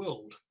of the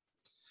world.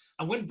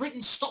 And when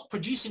Britain stopped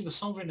producing the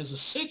sovereign as a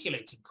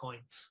circulating coin,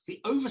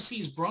 the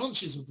overseas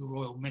branches of the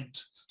Royal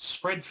Mint,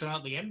 spread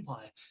throughout the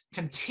empire,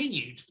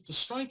 continued to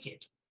strike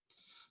it.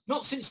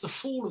 Not since the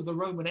fall of the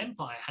Roman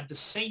Empire had the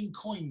same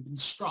coin been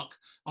struck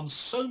on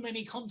so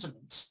many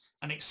continents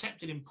and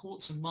accepted in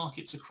ports and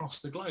markets across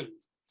the globe.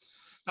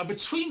 Now,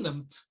 between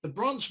them, the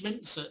branch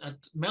mints at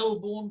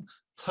Melbourne,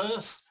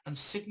 Perth and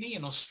Sydney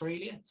in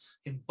Australia,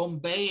 in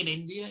Bombay in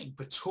India, in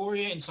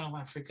Pretoria in South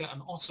Africa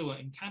and Ottawa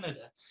in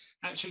Canada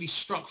actually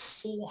struck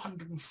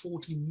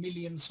 440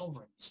 million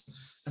sovereigns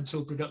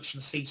until production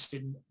ceased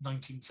in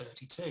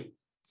 1932.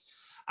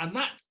 And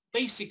that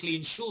basically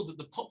ensured that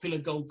the popular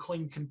gold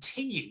coin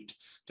continued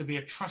to be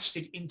a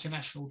trusted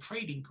international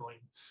trading coin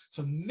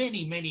for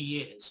many, many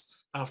years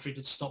after it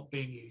had stopped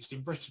being used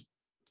in Britain.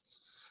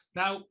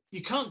 Now,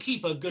 you can't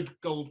keep a good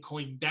gold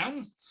coin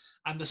down,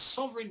 and the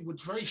sovereign would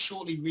very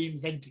shortly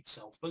reinvent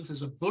itself, both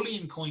as a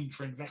bullion coin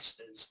for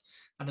investors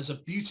and as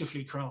a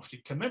beautifully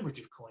crafted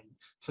commemorative coin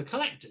for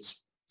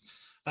collectors.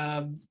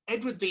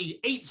 Edward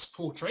VIII's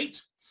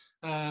portrait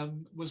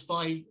was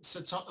by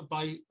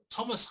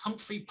Thomas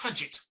Humphrey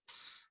Paget.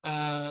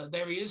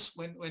 There he is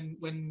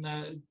when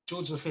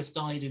George V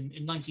died in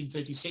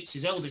 1936.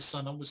 His eldest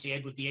son, obviously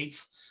Edward VIII,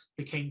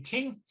 became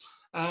king.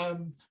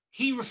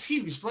 he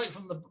refused right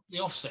from the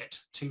offset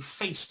to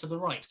face to the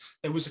right.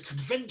 There was a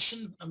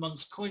convention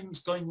amongst coins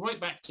going right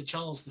back to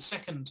Charles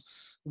II,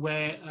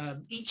 where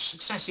each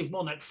successive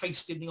monarch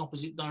faced in the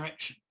opposite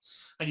direction.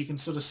 And you can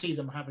sort of see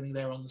them happening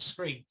there on the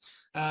screen.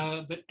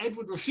 But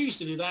Edward refused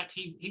to do that.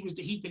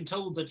 He'd been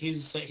told that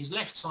his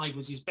left side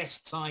was his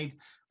best side,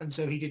 and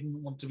so he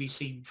didn't want to be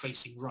seen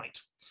facing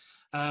right.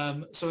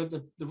 So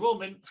the Royal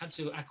Mint had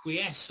to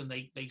acquiesce, and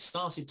they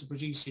started to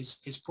produce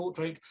his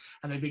portrait,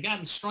 and they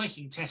began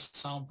striking test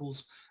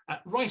samples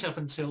right up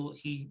until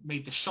he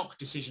made the shock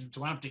decision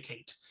to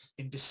abdicate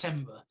in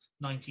December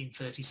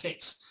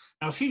 1936.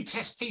 Now, a few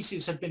test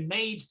pieces had been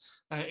made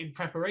in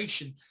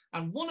preparation,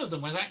 and one of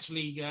them was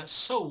actually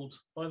sold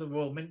by the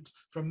Royal Mint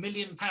for £1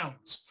 million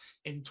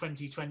in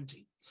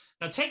 2020.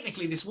 Now,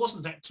 technically, this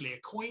wasn't actually a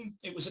coin,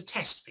 it was a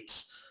test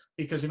piece,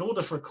 because in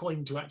order for a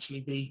coin to actually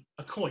be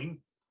a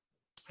coin,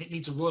 it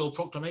needs a royal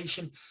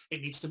proclamation,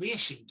 it needs to be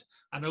issued.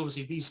 And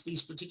obviously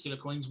these particular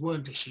coins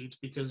weren't issued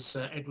because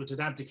Edward had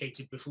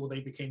abdicated before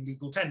they became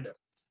legal tender.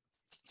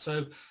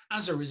 So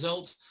as a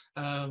result,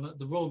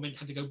 the Royal Mint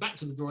had to go back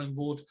to the drawing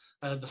board.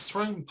 The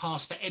throne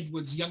passed to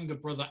Edward's younger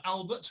brother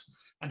Albert,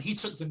 and he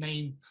took the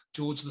name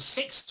George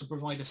VI to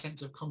provide a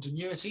sense of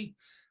continuity.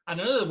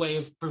 And another way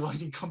of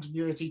providing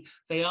continuity,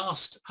 they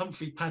asked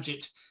Humphrey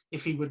Paget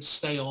if he would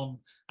stay on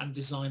and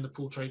design the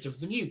portrait of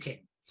the new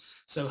king.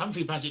 So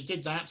Humphrey Paget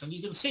did that, and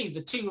you can see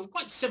the two are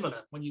quite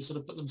similar when you sort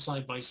of put them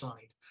side by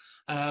side.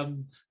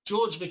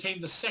 George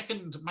became the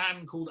second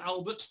man called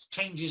Albert to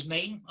change his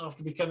name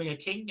after becoming a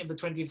king in the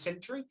 20th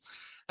century.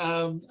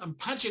 And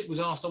Paget was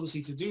asked,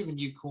 obviously, to do the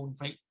new coin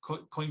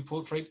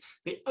portrait.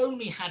 They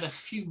only had a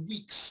few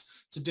weeks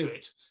to do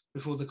it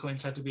before the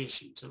coins had to be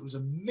issued. So it was a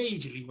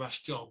majorly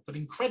rushed job. But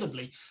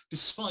incredibly,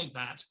 despite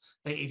that,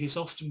 it is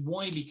often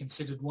widely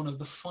considered one of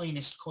the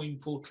finest coin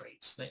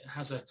portraits. It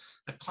has a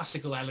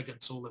classical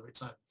elegance all of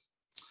its own.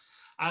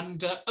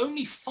 And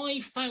only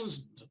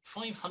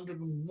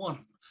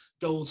 5,501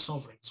 gold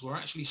sovereigns were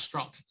actually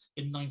struck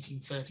in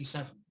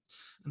 1937.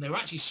 And they were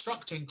actually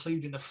struck to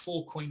include in a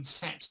 4-coin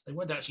set. They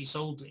weren't actually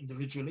sold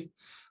individually.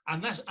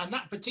 And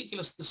that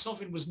particular, the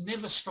sovereign was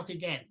never struck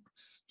again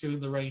during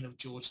the reign of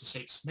George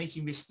VI,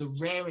 making this the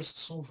rarest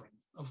sovereign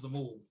of them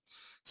all.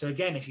 So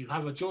again, if you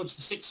have a George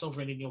VI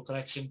sovereign in your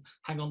collection,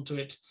 hang on to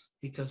it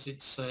because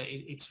it's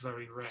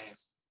very rare.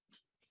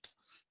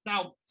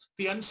 Now,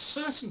 the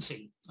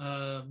uncertainty,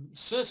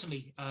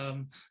 certainly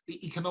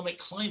the economic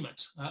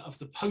climate of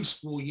the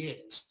post-war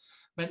years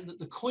meant that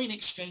the coin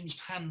exchanged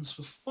hands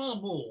for far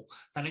more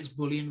than its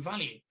bullion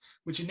value,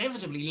 which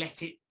inevitably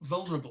left it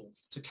vulnerable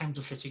to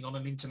counterfeiting on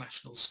an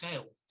international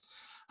scale.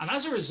 And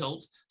as a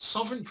result,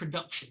 sovereign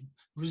production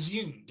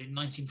resumed in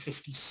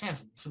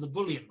 1957 for the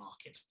bullion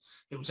market.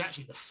 It was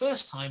actually the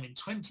first time in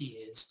 20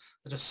 years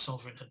that a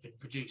sovereign had been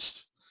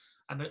produced.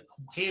 And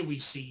here we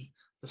see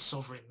the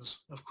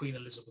sovereigns of Queen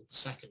Elizabeth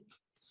II.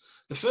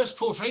 The first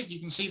portrait, you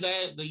can see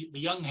there, the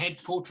young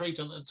head portrait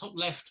on the top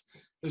left,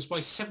 was by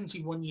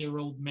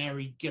 71-year-old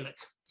Mary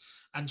Gillick.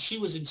 And she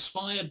was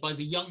inspired by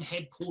the young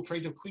head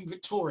portrait of Queen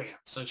Victoria.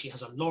 So she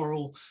has a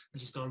laurel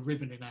and she's got a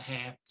ribbon in her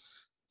hair.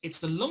 It's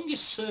the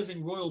longest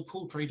serving royal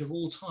portrait of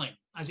all time,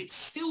 as it's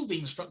still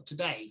being struck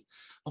today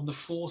on the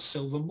 4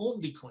 silver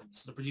Maundy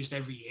coins that are produced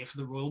every year for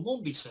the Royal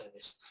Maundy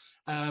Service.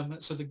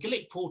 So the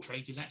Gillick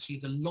portrait is actually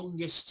the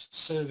longest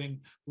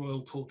serving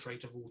royal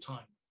portrait of all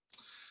time.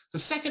 The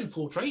second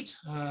portrait,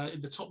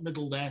 in the top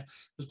middle there,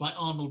 was by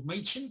Arnold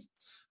Machin,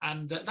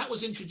 and that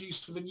was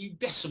introduced for the new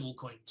decimal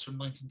coins from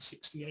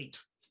 1968.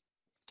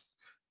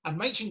 And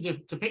Machin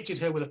depicted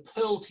her with a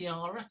pearl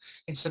tiara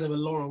instead of a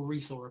laurel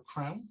wreath or a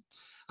crown.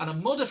 And a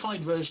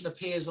modified version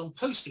appears on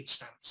postage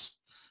stamps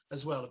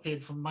as well,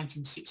 appeared from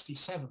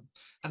 1967.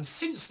 And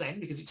since then,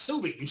 because it's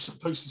still being used on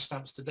postage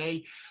stamps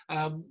today,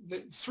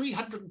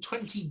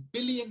 320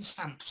 billion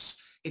stamps,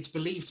 it's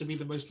believed to be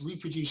the most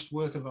reproduced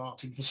work of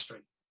art in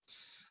history.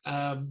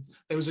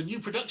 There was a new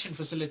production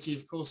facility,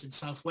 of course, in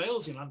South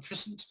Wales, in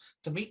Llantrisant,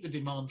 to meet the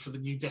demand for the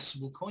new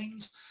decimal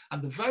coins.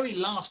 And the very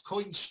last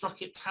coin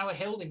struck at Tower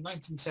Hill in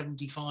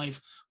 1975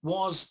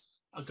 was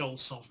a gold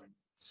sovereign.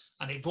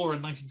 And it bore a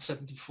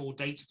 1974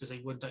 date because they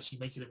weren't actually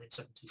making them in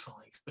 75,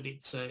 but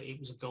it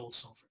was a gold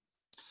sovereign.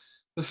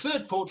 The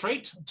third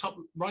portrait, top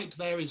right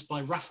there, is by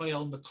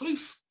Raphael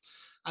McLoof.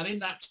 And in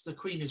that, the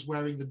Queen is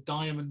wearing the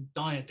diamond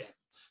diadem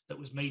that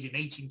was made in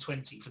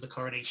 1820 for the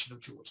coronation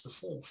of George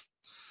IV.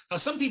 Now,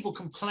 some people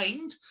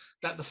complained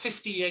that the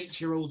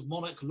 58-year-old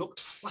monarch looked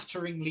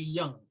flatteringly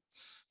young,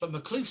 but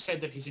McLoof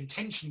said that his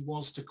intention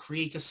was to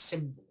create a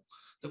symbol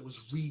that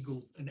was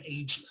regal and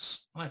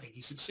ageless. I think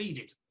he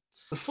succeeded.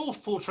 The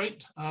fourth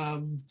portrait,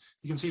 you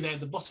can see there at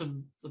the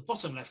bottom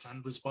left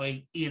hand, was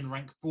by Ian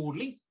Rank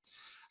Broadley,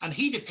 and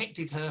he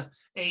depicted her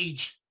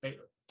age,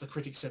 the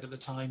critics said at the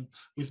time,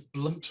 with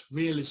blunt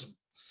realism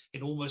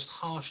in almost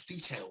harsh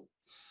detail.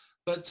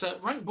 But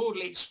Rank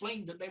Broadley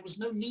explained that there was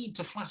no need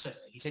to flatter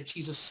her. He said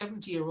she's a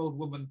 70-year-old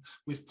woman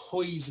with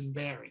poise and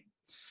bearing.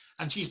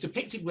 and she's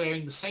depicted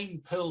wearing the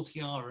same pearl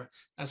tiara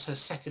as her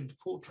second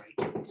portrait.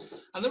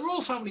 And the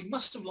royal family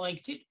must have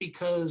liked it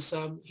because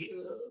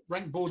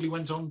Rank broadly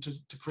went on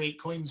to create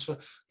coins for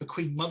the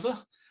Queen Mother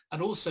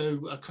and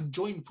also a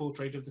conjoined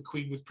portrait of the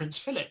Queen with Prince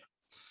Philip.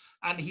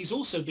 And he's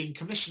also been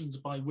commissioned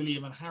by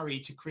William and Harry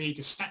to create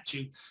a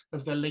statue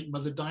of their late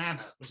mother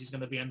Diana, which is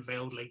going to be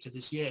unveiled later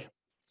this year.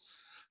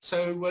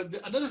 So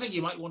another thing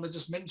you might want to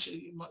just mention,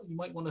 you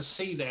might want to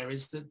see there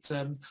is that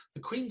the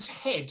Queen's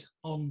head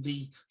on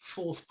the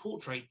fourth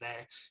portrait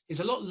there is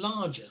a lot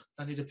larger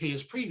than it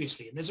appears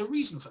previously. And there's a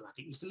reason for that.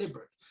 It was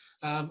deliberate.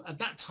 At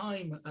that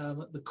time,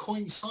 the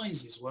coin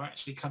sizes were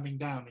actually coming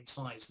down in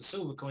size. The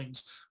silver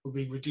coins were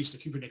being reduced, the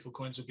cupronickel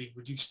coins were being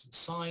reduced in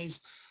size.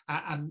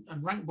 And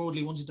Rank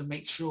broadly wanted to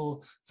make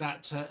sure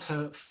that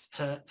her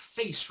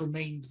face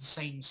remained the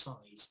same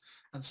size.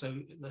 And so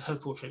her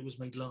portrait was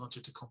made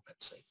larger to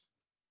compensate.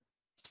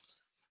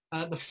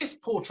 The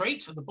fifth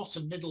portrait at the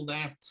bottom middle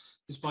there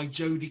is by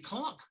Jodie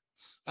Clark.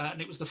 And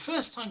it was the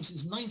first time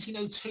since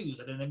 1902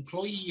 that an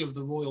employee of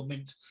the Royal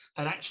Mint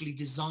had actually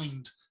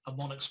designed a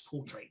monarch's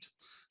portrait.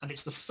 And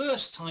it's the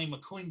first time a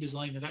coin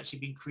design had actually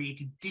been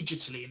created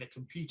digitally in a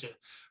computer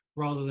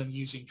rather than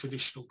using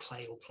traditional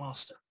clay or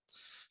plaster.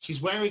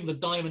 She's wearing the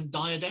diamond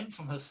diadem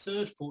from her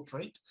third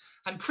portrait,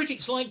 and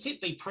critics liked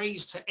it. They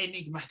praised her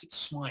enigmatic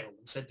smile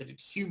and said that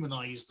it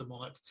humanized the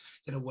monarch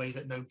in a way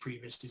that no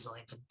previous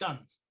design had done.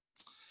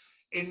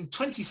 In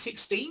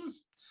 2016,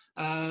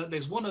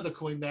 there's one other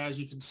coin there, as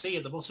you can see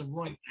at the bottom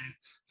right there.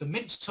 The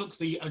Mint took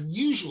the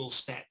unusual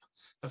step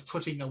of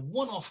putting a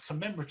one-off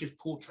commemorative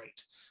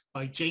portrait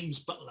by James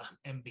Butler,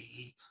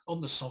 MBE,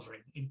 on the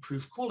sovereign in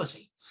proof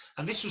quality.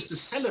 And this was to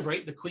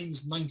celebrate the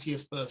Queen's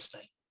 90th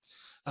birthday.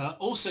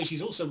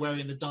 She's also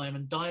wearing the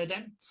diamond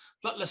diadem.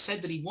 Butler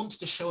said that he wanted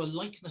to show a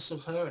likeness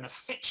of her, an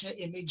affectionate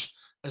image,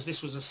 as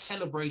this was a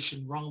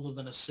celebration rather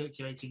than a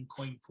circulating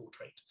coin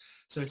portrait.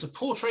 So it's a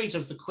portrait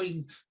of the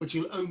Queen, which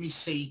you'll only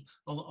see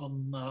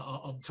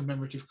on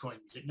commemorative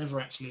coins. It never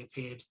actually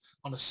appeared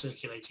on a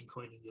circulating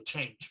coin in your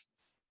change.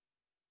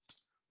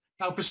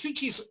 Now,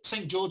 Pastrici's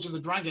St. George and the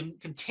Dragon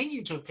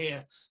continue to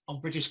appear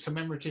on British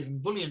commemorative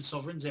and bullion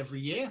sovereigns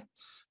every year.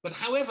 But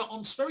however,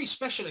 on very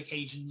special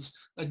occasions,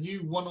 a new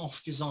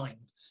one-off design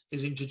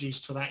is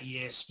introduced for that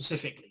year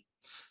specifically.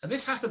 And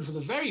this happened for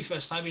the very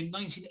first time in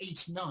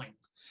 1989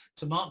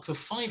 to mark the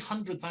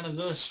 500th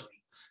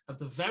anniversary of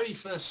the very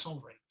first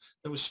sovereign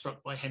that was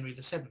struck by Henry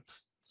VII.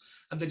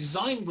 And the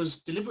design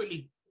was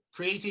deliberately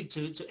created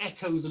to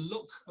echo the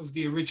look of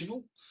the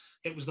original.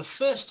 It was the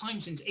first time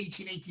since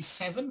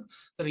 1887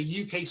 that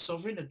a UK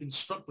sovereign had been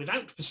struck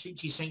without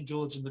Pastrici's St.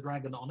 George and the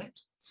Dragon on it.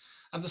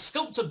 And the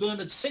sculptor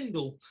Bernard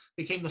Sindel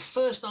became the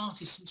first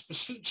artist since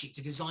Pastrici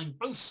to design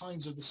both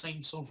sides of the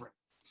same sovereign.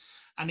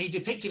 And he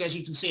depicted, as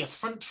you can see, a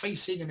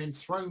front-facing and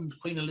enthroned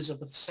Queen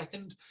Elizabeth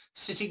II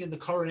sitting in the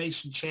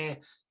coronation chair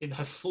in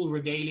her full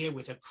regalia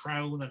with her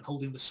crown and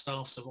holding the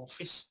staffs of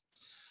office.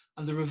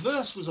 And the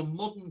reverse was a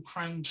modern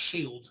crowned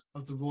shield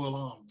of the royal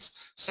arms,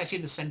 set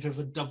in the centre of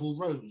a double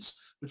rose,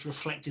 which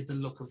reflected the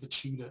look of the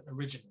Tudor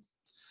original.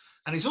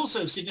 And it's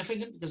also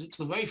significant because it's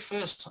the very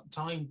first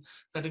time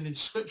that an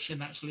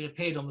inscription actually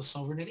appeared on the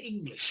sovereign in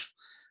English.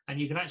 And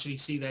you can actually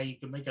see there, you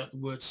can make out the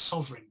word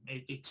sovereign.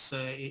 It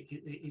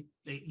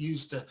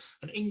used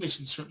an English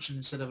inscription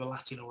instead of a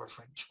Latin or a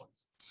French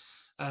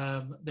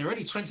one. There are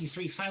only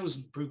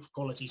 23,000 proof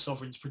quality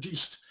sovereigns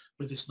produced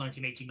with this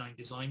 1989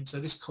 design, so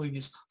this coin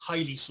is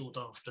highly sought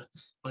after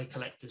by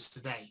collectors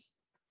today.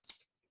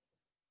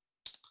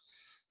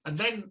 And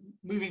then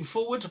moving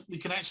forward, we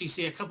can actually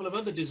see a couple of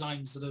other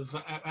designs that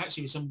have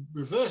actually some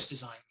reverse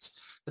designs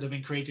that have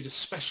been created as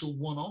special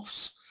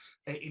one-offs.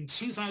 In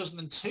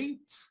 2002,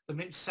 the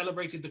Mint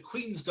celebrated the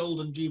Queen's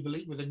Golden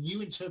Jubilee with a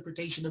new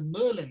interpretation of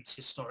Merlin's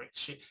historic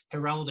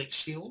heraldic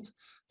shield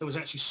that was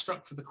actually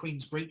struck for the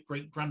Queen's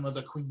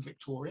great-great-grandmother, Queen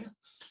Victoria.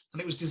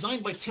 And it was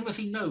designed by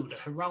Timothy Node, a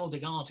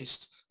heraldic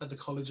artist at the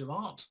College of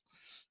Art.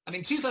 And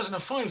in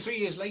 2005, 3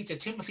 years later,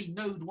 Timothy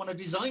Node won a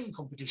design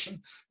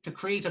competition to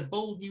create a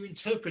bold new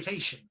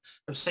interpretation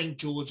of St.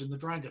 George and the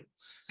Dragon.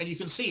 And you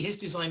can see his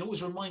design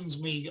always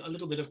reminds me a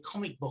little bit of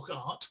comic book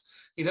art.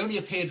 It only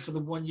appeared for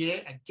the 1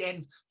 year.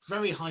 Again,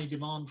 very high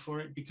demand for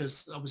it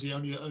because obviously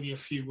only a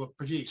few were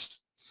produced.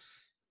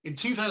 In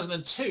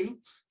 2002,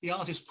 the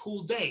artist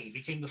Paul Day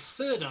became the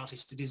third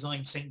artist to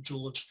design St.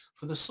 George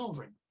for the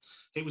sovereign.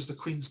 It was the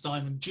Queen's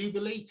Diamond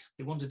Jubilee.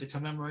 They wanted to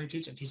commemorate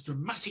it, and his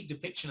dramatic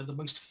depiction of the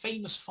most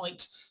famous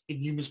fight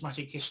in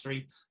numismatic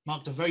history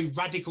marked a very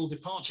radical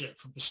departure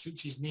from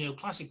Pastrici's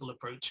neoclassical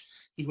approach.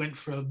 He went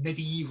for a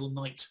medieval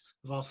knight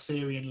of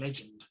Arthurian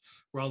legend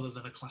rather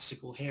than a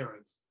classical hero.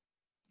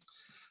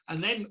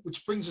 And then,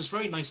 which brings us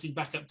very nicely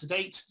back up to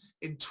date,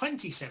 in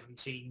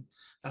 2017,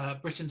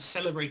 Britain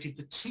celebrated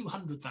the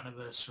 200th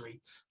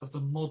anniversary of the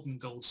modern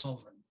gold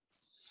sovereign.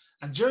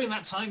 And during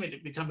that time, it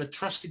had become a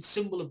trusted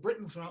symbol of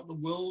Britain throughout the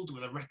world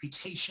with a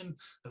reputation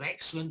of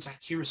excellence,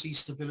 accuracy,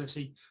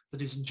 stability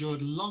that has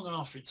endured long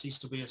after it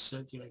ceased to be a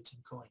circulating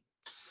coin.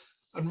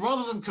 And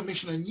rather than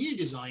commission a new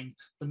design,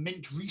 the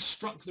Mint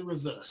restruck the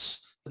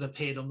reverse that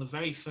appeared on the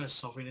very first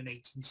sovereign in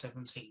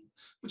 1817,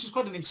 which is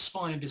quite an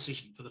inspired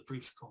decision for the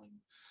proof coin.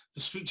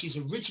 Vespucci's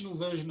original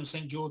version of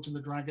St. George and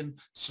the Dragon,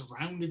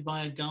 surrounded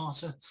by a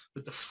garter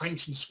with the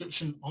French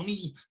inscription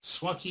Honi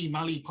soit qui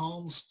mal y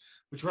pense,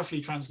 which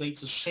roughly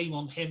translates as shame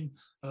on him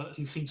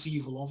who thinks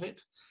evil of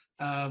it.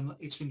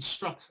 It's been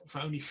struck for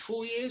only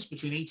 4 years,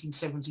 between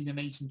 1817 and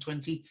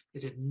 1820.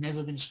 It had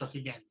never been struck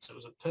again, so it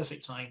was a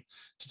perfect time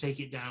to take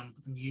it down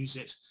and use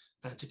it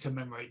to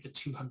commemorate the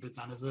 200th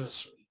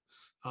anniversary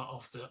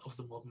of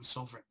the modern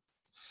sovereign.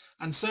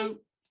 And so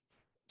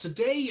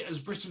today, as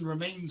Britain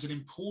remains an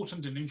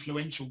important and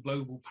influential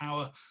global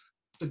power,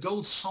 the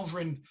gold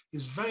sovereign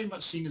is very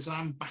much seen as an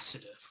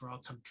ambassador for our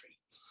country.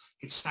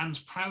 It stands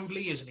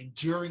proudly as an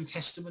enduring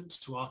testament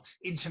to our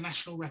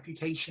international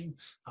reputation,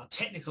 our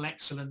technical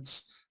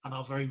excellence, and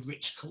our very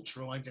rich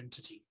cultural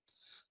identity.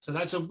 So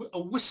that's a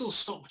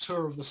whistle-stop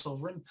tour of the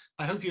sovereign.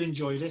 I hope you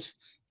enjoyed it.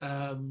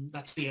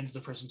 That's the end of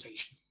the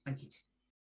presentation. Thank you.